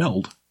until they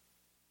meld.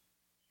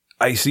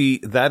 I see.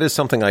 That is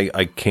something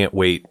I can't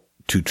wait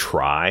to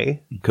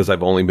try, because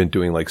I've only been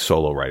doing like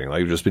solo writing.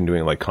 Like I've just been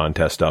doing like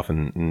contest stuff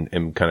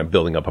and kind of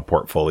building up a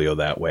portfolio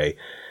that way.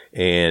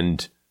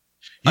 And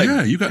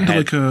you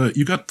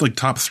got like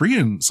top 3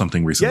 in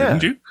something recently,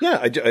 didn't you? Yeah,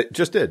 I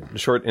just did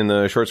in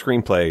the short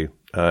screenplay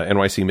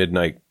NYC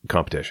Midnight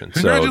competition.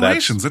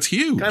 Congratulations, that's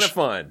huge. Kind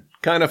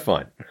of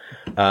fun.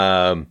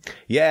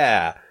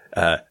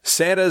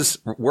 Santa's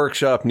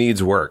workshop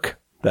needs work.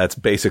 That's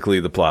basically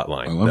the plot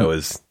line.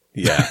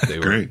 They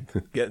were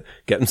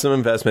getting some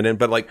investment in,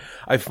 but like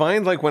I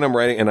find like when I'm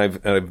writing,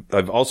 and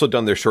I've also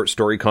done their short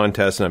story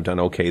contest and I've done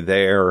okay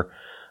there.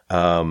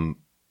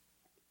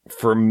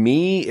 For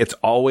me, it's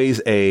always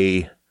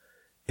and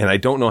I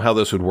don't know how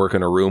this would work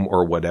in a room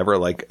or whatever.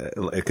 Like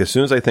as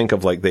soon as I think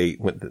of like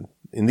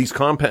in these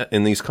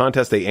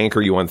contests, they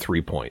anchor you on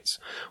 3 points,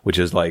 which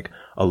is like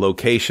a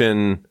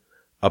location,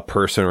 a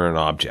person, or an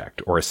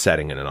object, or a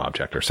setting in an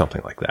object, or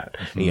something like that.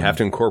 And you have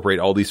to incorporate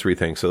all these 3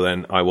 things. So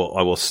then I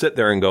will sit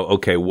there and go,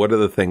 okay, what are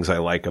the things I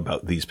like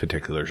about these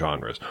particular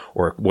genres?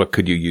 Or what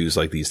could you use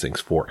like these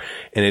things for?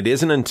 And it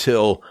isn't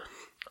until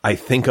I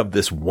think of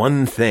this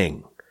one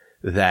thing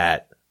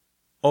that,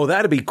 oh,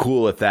 that'd be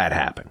cool if that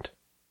happened.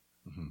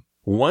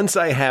 Once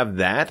I have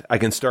that, I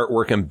can start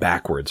working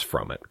backwards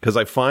from it. Cause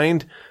I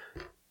find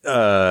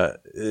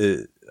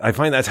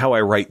that's how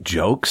I write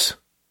jokes.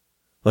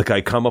 Like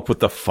I come up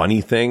with the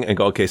funny thing and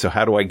go, okay, so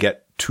how do I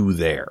get to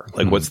there?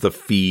 Like what's the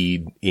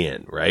feed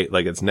in, right?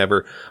 Like I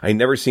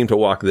never seem to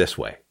walk this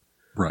way.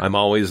 Right. I'm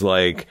always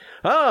like,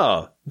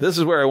 oh, this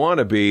is where I want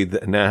to be.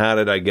 Now, how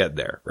did I get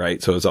there?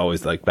 Right. So it's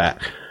always like that.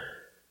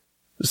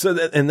 So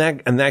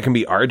that can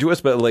be arduous,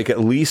 but like at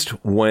least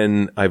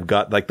when I've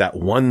got like that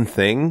one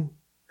thing,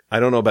 I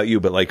don't know about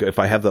you, but like if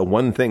I have the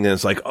one thing, then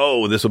it's like,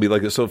 oh, this will be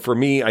like this. So for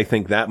me, I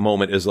think that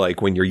moment is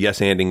like when you're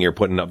yes-anding, you're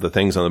putting up the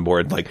things on the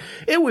board. Like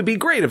it would be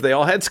great if they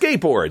all had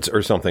skateboards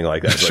or something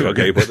like that. It's like,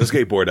 okay, put the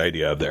skateboard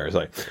idea up there. It's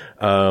like,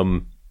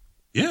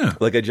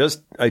 like I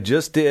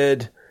just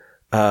did,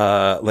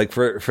 like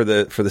for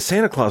the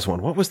Santa Claus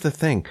one, what was the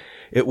thing?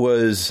 It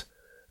was,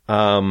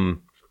 I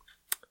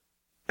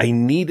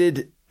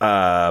needed,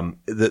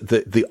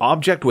 the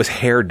object was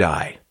hair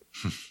dye.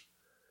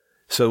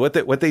 So what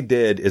they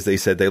did is they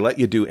said they let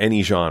you do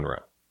any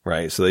genre,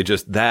 right? So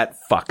that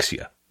fucks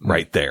you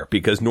right there,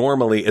 because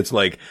normally it's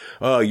like,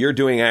 oh, you're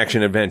doing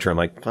action adventure. I'm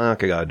like,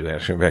 fuck, I gotta do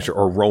action adventure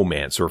or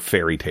romance or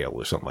fairy tale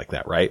or something like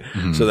that, right?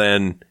 So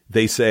then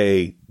they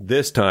say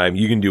this time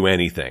you can do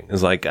anything.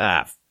 It's like,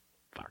 fuck.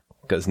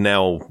 Because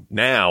now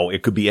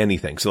it could be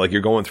anything. So like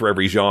you're going through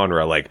every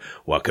genre, like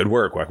what could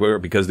work,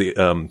 because the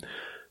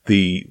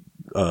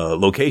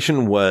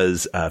location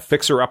was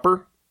Fixer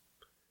Upper,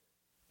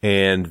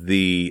 and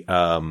the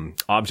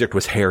object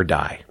was hair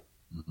dye.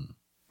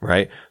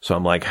 Right? So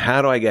I'm like,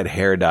 how do I get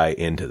hair dye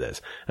into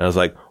this? And I was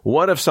like,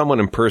 what if someone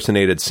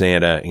impersonated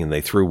Santa and they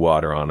threw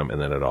water on him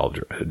and then it all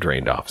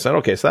drained off? So I said,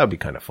 okay, so that would be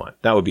kind of fun.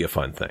 That would be a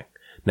fun thing.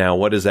 Now,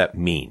 what does that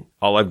mean?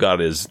 All I've got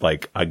is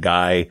like a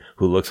guy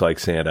who looks like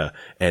Santa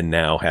and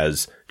now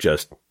has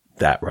just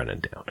that running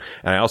down.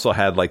 And I also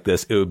had like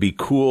this, it would be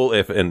cool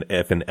if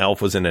an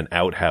elf was in an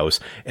outhouse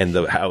and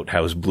the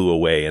outhouse blew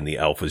away and the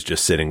elf was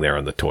just sitting there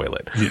on the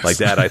toilet. Yes. Like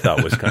that I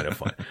thought was kind of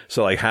fun.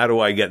 So like, how do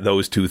I get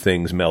those two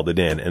things melded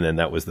in? And then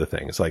that was the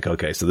thing. It's like,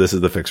 okay, so this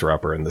is the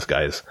fixer-upper and this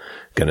guy's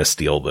gonna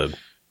steal the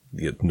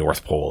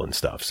North Pole and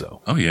stuff.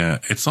 So. Oh yeah.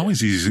 It's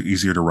always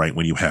easier to write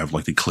when you have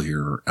like the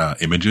clear,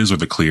 images or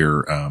the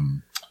clear,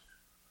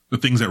 the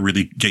things that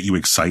really get you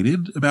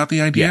excited about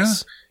the idea.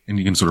 Yes. And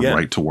you can sort of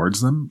write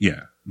towards them.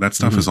 Yeah. That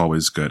stuff is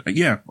always good.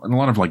 Yeah. And a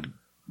lot of like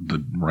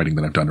the writing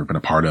that I've done or been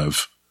a part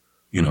of,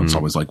 you know, it's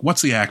always like,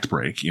 what's the act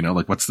break? You know,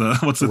 like what's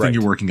the thing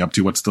you're working up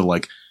to? What's the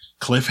like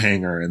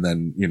cliffhanger? And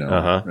then, you know,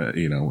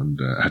 and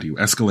how do you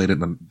escalate it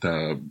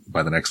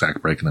by the next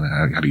act break? And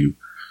then how do you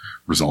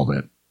resolve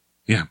it?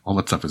 Yeah. All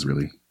that stuff is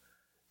really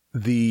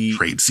the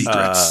trade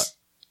secrets.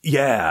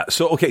 Yeah.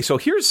 So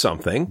here's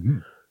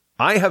something.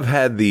 I have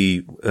had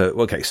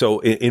so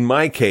in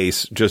my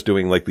case, just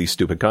doing like these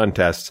stupid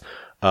contests,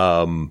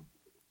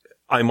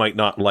 I might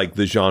not like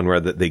the genre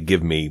that they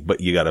give me,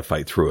 but you got to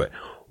fight through it.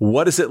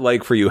 What is it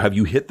like for you? Have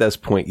you hit this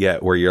point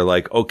yet where you're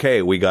like,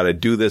 okay, we got to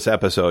do this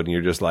episode, and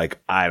you're just like,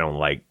 I don't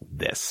like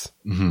this.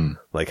 Mm-hmm.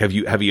 Like, have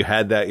you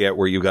had that yet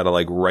where you got to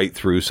like write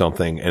through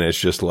something and it's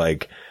just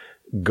like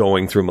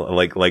going through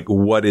like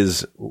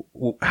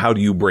how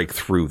do you break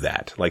through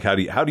that? Like, how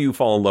do you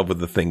fall in love with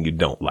the thing you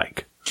don't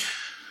like?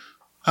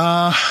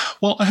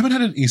 Well, I haven't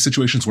had any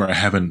situations where I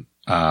haven't,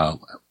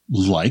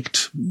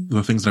 liked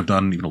the things that I've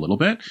done even a little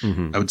bit.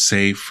 I would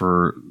say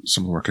for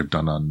some of the work I've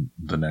done on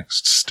The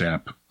Next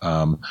Step,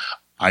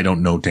 I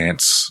don't know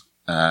dance,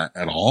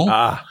 at all.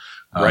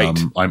 Right.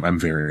 I'm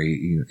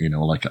very, you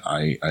know, like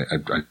I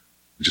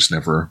just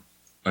never,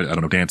 I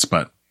don't know dance,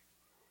 but,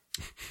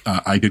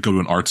 I did go to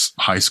an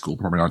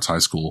performing arts high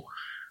school.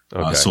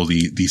 Okay. So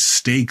the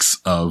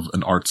stakes of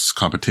an arts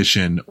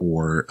competition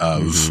or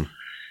of,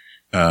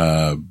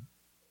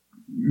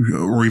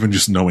 or even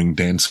just knowing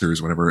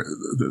dancers, whatever,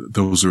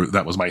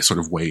 that was my sort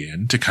of way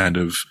in to kind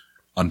of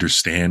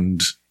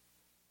understand,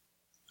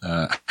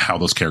 how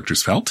those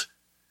characters felt.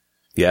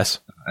 Yes.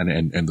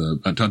 And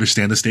to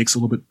understand the stakes a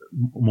little bit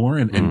more.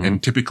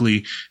 And typically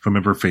if I'm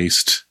ever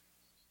faced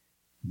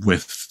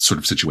with sort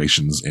of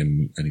situations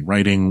in any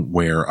writing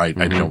where I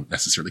don't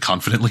necessarily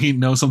confidently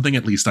know something,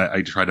 at least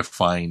I try to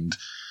find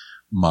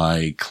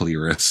my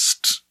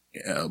clearest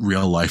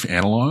real life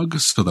analog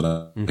so that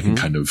I can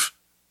kind of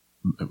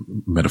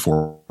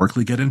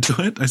metaphorically get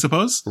into it, I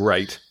suppose.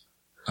 Right.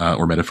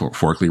 Or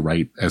metaphorically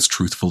write as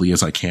truthfully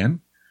as I can.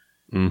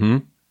 Mm-hmm.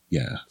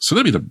 Yeah. So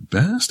that'd be the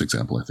best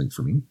example, I think,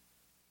 for me.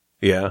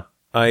 Yeah.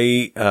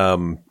 I,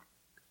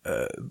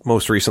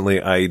 most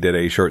recently I did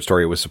a short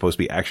story. It was supposed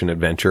to be action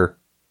adventure.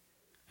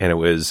 And it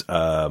was,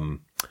 it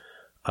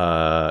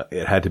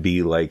had to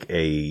be like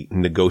a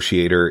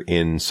negotiator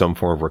in some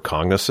form of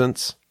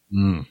reconnaissance,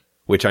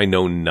 which I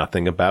know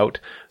nothing about.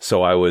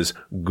 So I was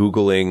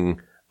Googling,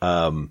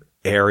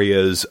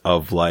 areas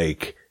of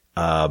like,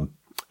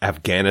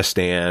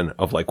 Afghanistan,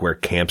 of like where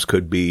camps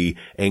could be,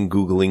 and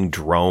Googling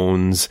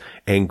drones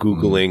and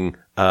Googling,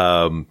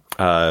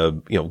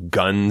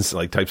 guns,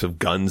 like types of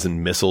guns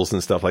and missiles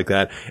and stuff like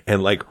that.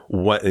 And like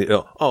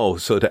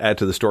so to add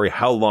to the story,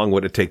 how long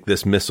would it take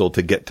this missile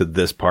to get to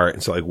this part?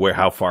 And so like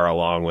how far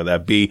along would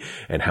that be?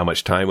 And how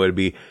much time would it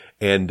be?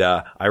 And,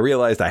 I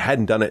realized I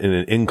hadn't done it in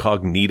an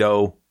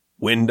incognito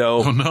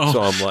window. Oh no.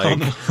 So I'm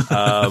like,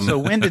 so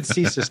when did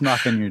CSIS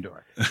knock on your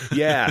door?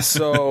 Yeah.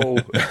 So,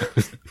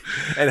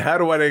 and how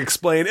do I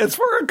explain? It's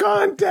for a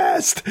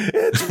contest.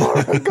 It's for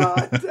a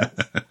contest.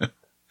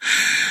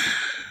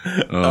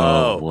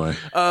 Oh boy.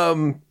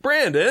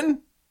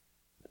 Brandon,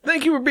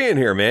 thank you for being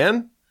here,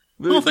 man.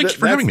 Oh, thank you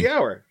for having me.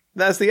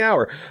 That's the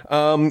hour.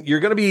 You're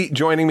going to be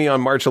joining me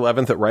on March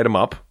 11th at Write 'em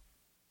Up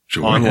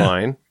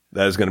online. Yeah.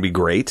 That is going to be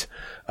great.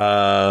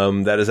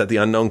 That is at the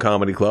Unknown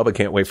Comedy Club. I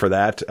can't wait for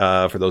that.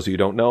 For those of you who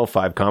don't know,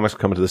 5 comics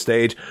coming to the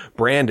stage.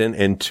 Brandon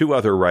and 2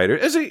 other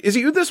writers. Is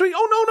it you this week?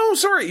 Oh, no,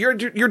 sorry. You're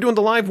doing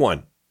the live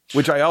one,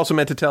 which I also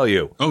meant to tell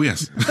you. Oh,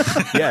 yes.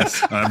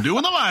 Yes. I'm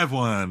doing the live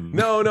one.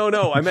 No.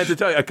 I meant to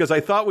tell you because I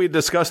thought we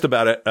discussed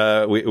about it.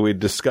 We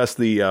discussed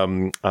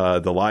the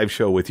live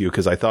show with you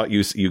because I thought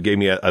you gave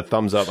me a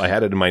thumbs up. I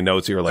had it in my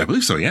notes. You were like, I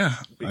believe so. Yeah.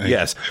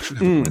 Yes.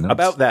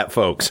 About that,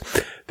 folks.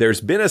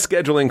 There's been a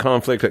scheduling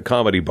conflict at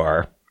Comedy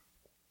Bar.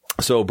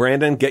 So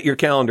Brandon, get your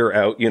calendar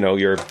out. You know,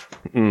 you're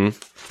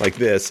like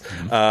this.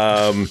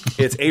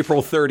 It's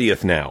April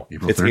 30th now.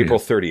 April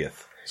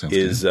 30th.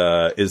 Is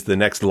the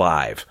next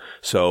live.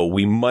 So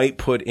we might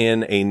put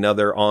in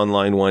another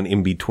online one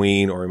in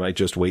between, or we might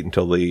just wait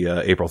until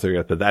the April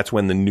 30th, but that's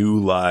when the new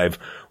live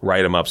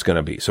Write 'em Up's going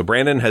to be. So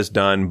Brandon has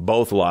done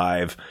both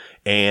live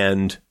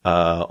and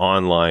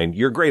online.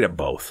 You're great at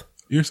both.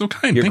 You're so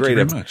kind. Thank you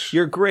very much.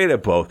 You're great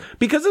at both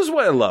because this is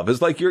what I love is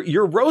like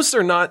your roasts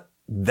are not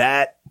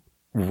that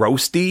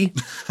roasty,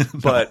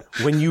 but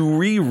when you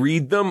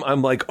reread them,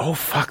 I'm like, oh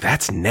fuck,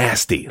 that's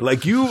nasty.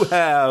 Like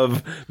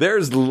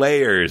there's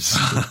layers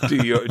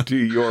to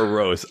your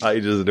roast.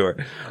 I just adore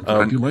it. I'm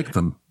glad you like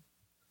them.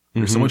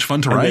 They're so much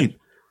fun to write.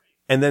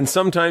 And then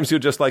sometimes you're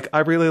just like,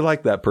 I really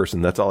like that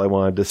person. That's all I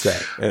wanted to say.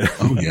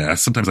 Oh, yeah.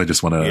 Sometimes I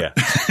just want to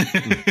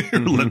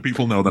let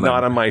people know that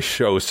not on my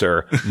show,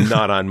 sir.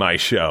 Not on my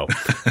show.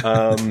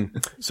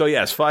 So,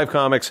 yes, 5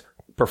 comics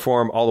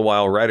perform all the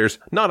while. Writers,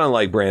 not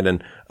unlike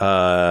Brandon,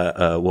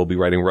 will be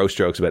writing roast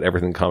jokes about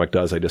everything the comic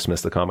does. I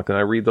dismiss the comic and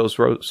I read those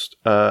roasts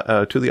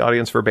to the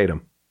audience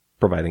verbatim,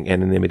 providing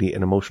anonymity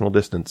and emotional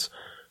distance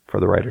for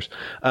the writers.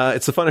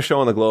 It's the funnest show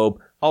on the globe,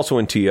 also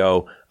in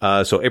TO.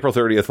 So April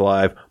 30th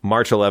live,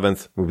 March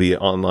 11th will be an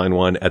online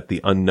one at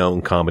the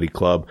Unknown Comedy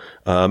Club.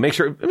 Make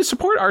sure,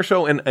 support our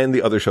show and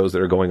the other shows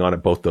that are going on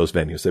at both those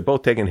venues. They're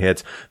both taking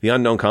hits. The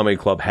Unknown Comedy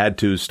Club had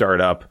to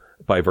start up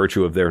by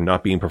virtue of there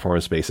not being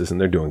performance spaces,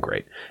 and they're doing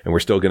great. And we're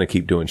still going to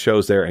keep doing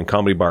shows there. And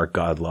Comedy Bar,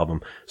 God love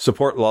them.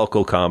 Support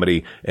local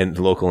comedy and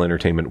local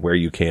entertainment where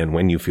you can,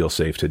 when you feel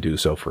safe to do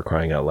so, for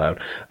crying out loud.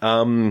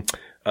 Run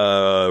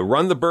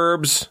the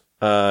Burbs.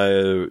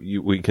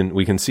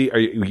 We can see,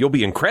 you'll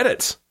be in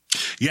credits.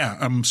 Yeah,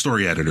 I'm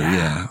story editor.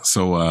 Yeah.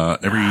 So,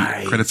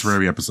 credits for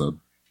every episode.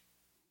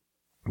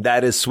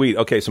 That is sweet.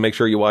 Okay. So make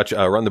sure you watch,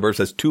 Run the Burbs.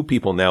 That's 2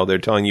 people now. They're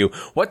telling you,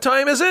 what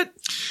time is it?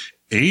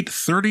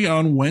 8:30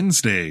 on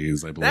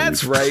Wednesdays, I believe.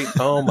 That's right.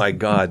 Oh my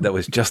God. That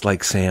was just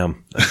like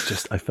Sam.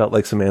 I felt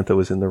like Samantha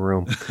was in the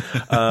room.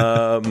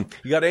 You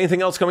got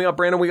anything else coming up,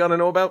 Brandon, we got to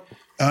know about?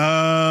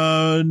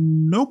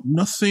 Nope,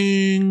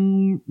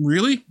 nothing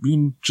really. You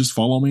can just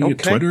follow me at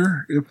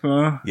Twitter if you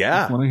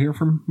want to hear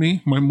from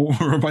me.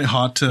 My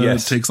hot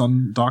takes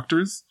on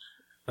doctors.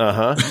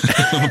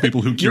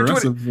 People who cure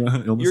us of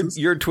illnesses.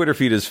 Your Twitter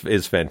feed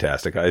is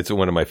fantastic. It's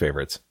one of my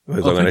favorites.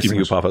 When I see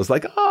you pop, I was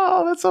like,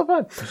 oh, that's so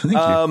fun. Thank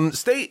you.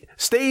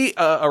 Stay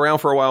around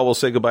for a while. We'll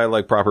say goodbye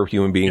like proper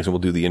human beings, and we'll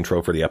do the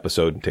intro for the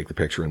episode and take the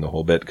picture and the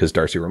whole bit, because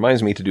Darcy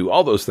reminds me to do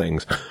all those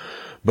things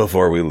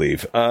before we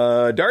leave.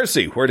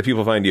 Darcy, where do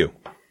people find you?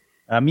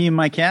 Me and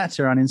my cats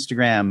are on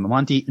Instagram,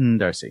 Monty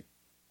and Darcy.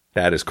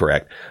 That is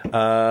correct.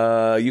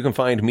 You can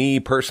find me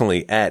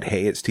personally at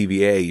Hey It's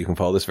TVA. You can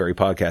follow this very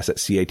podcast at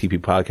CATP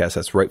Podcast.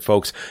 That's right,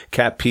 folks.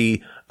 Cat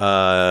P,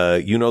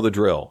 you know the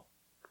drill.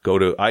 Go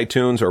to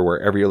iTunes or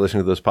wherever you're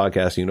listening to this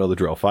podcast. You know the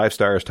drill. 5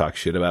 stars, talk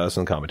shit about us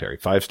in commentary.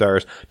 5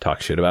 stars,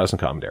 talk shit about us in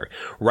commentary.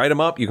 Write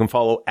them up. You can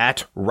follow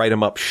at Write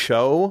 'em Up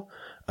Show,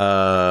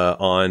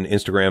 on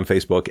Instagram,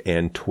 Facebook,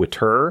 and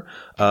Twitter.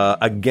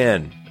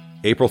 Again,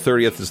 April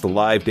 30th is the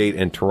live date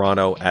in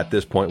Toronto. At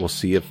this point, we'll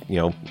see if,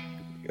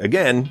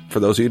 again, for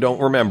those of you who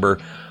don't remember,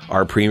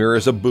 our premiere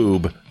is a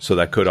boob, so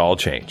that could all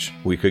change.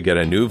 We could get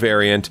a new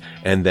variant,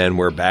 and then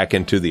we're back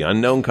into the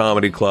Unknown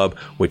Comedy Club,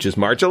 which is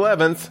March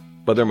 11th,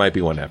 but there might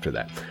be one after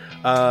that.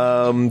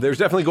 There's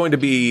definitely going to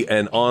be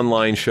an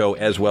online show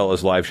as well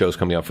as live shows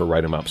coming up for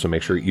Write 'em Up, so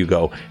make sure you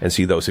go and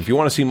see those. If you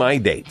want to see my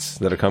dates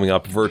that are coming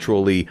up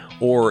virtually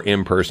or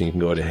in person, you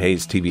can go to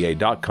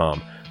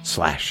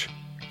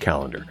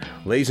HeyItsTVA.com/calendar.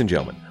 Ladies and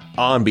gentlemen,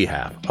 on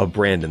behalf of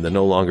Brandon, the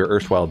no longer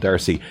erstwhile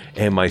Darcy,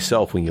 and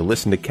myself, when you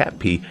listen to Cat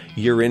P,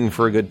 you're in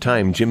for a good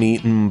time. Jimmy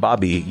and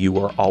Bobby, you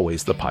are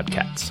always the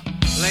Podcats.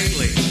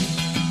 Lately,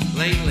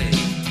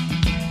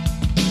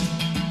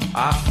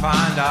 I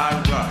find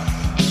I rush.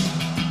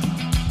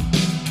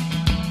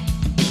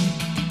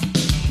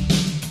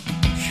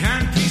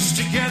 Can't piece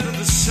together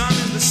the sun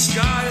in the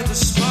sky or the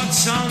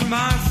spots on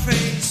my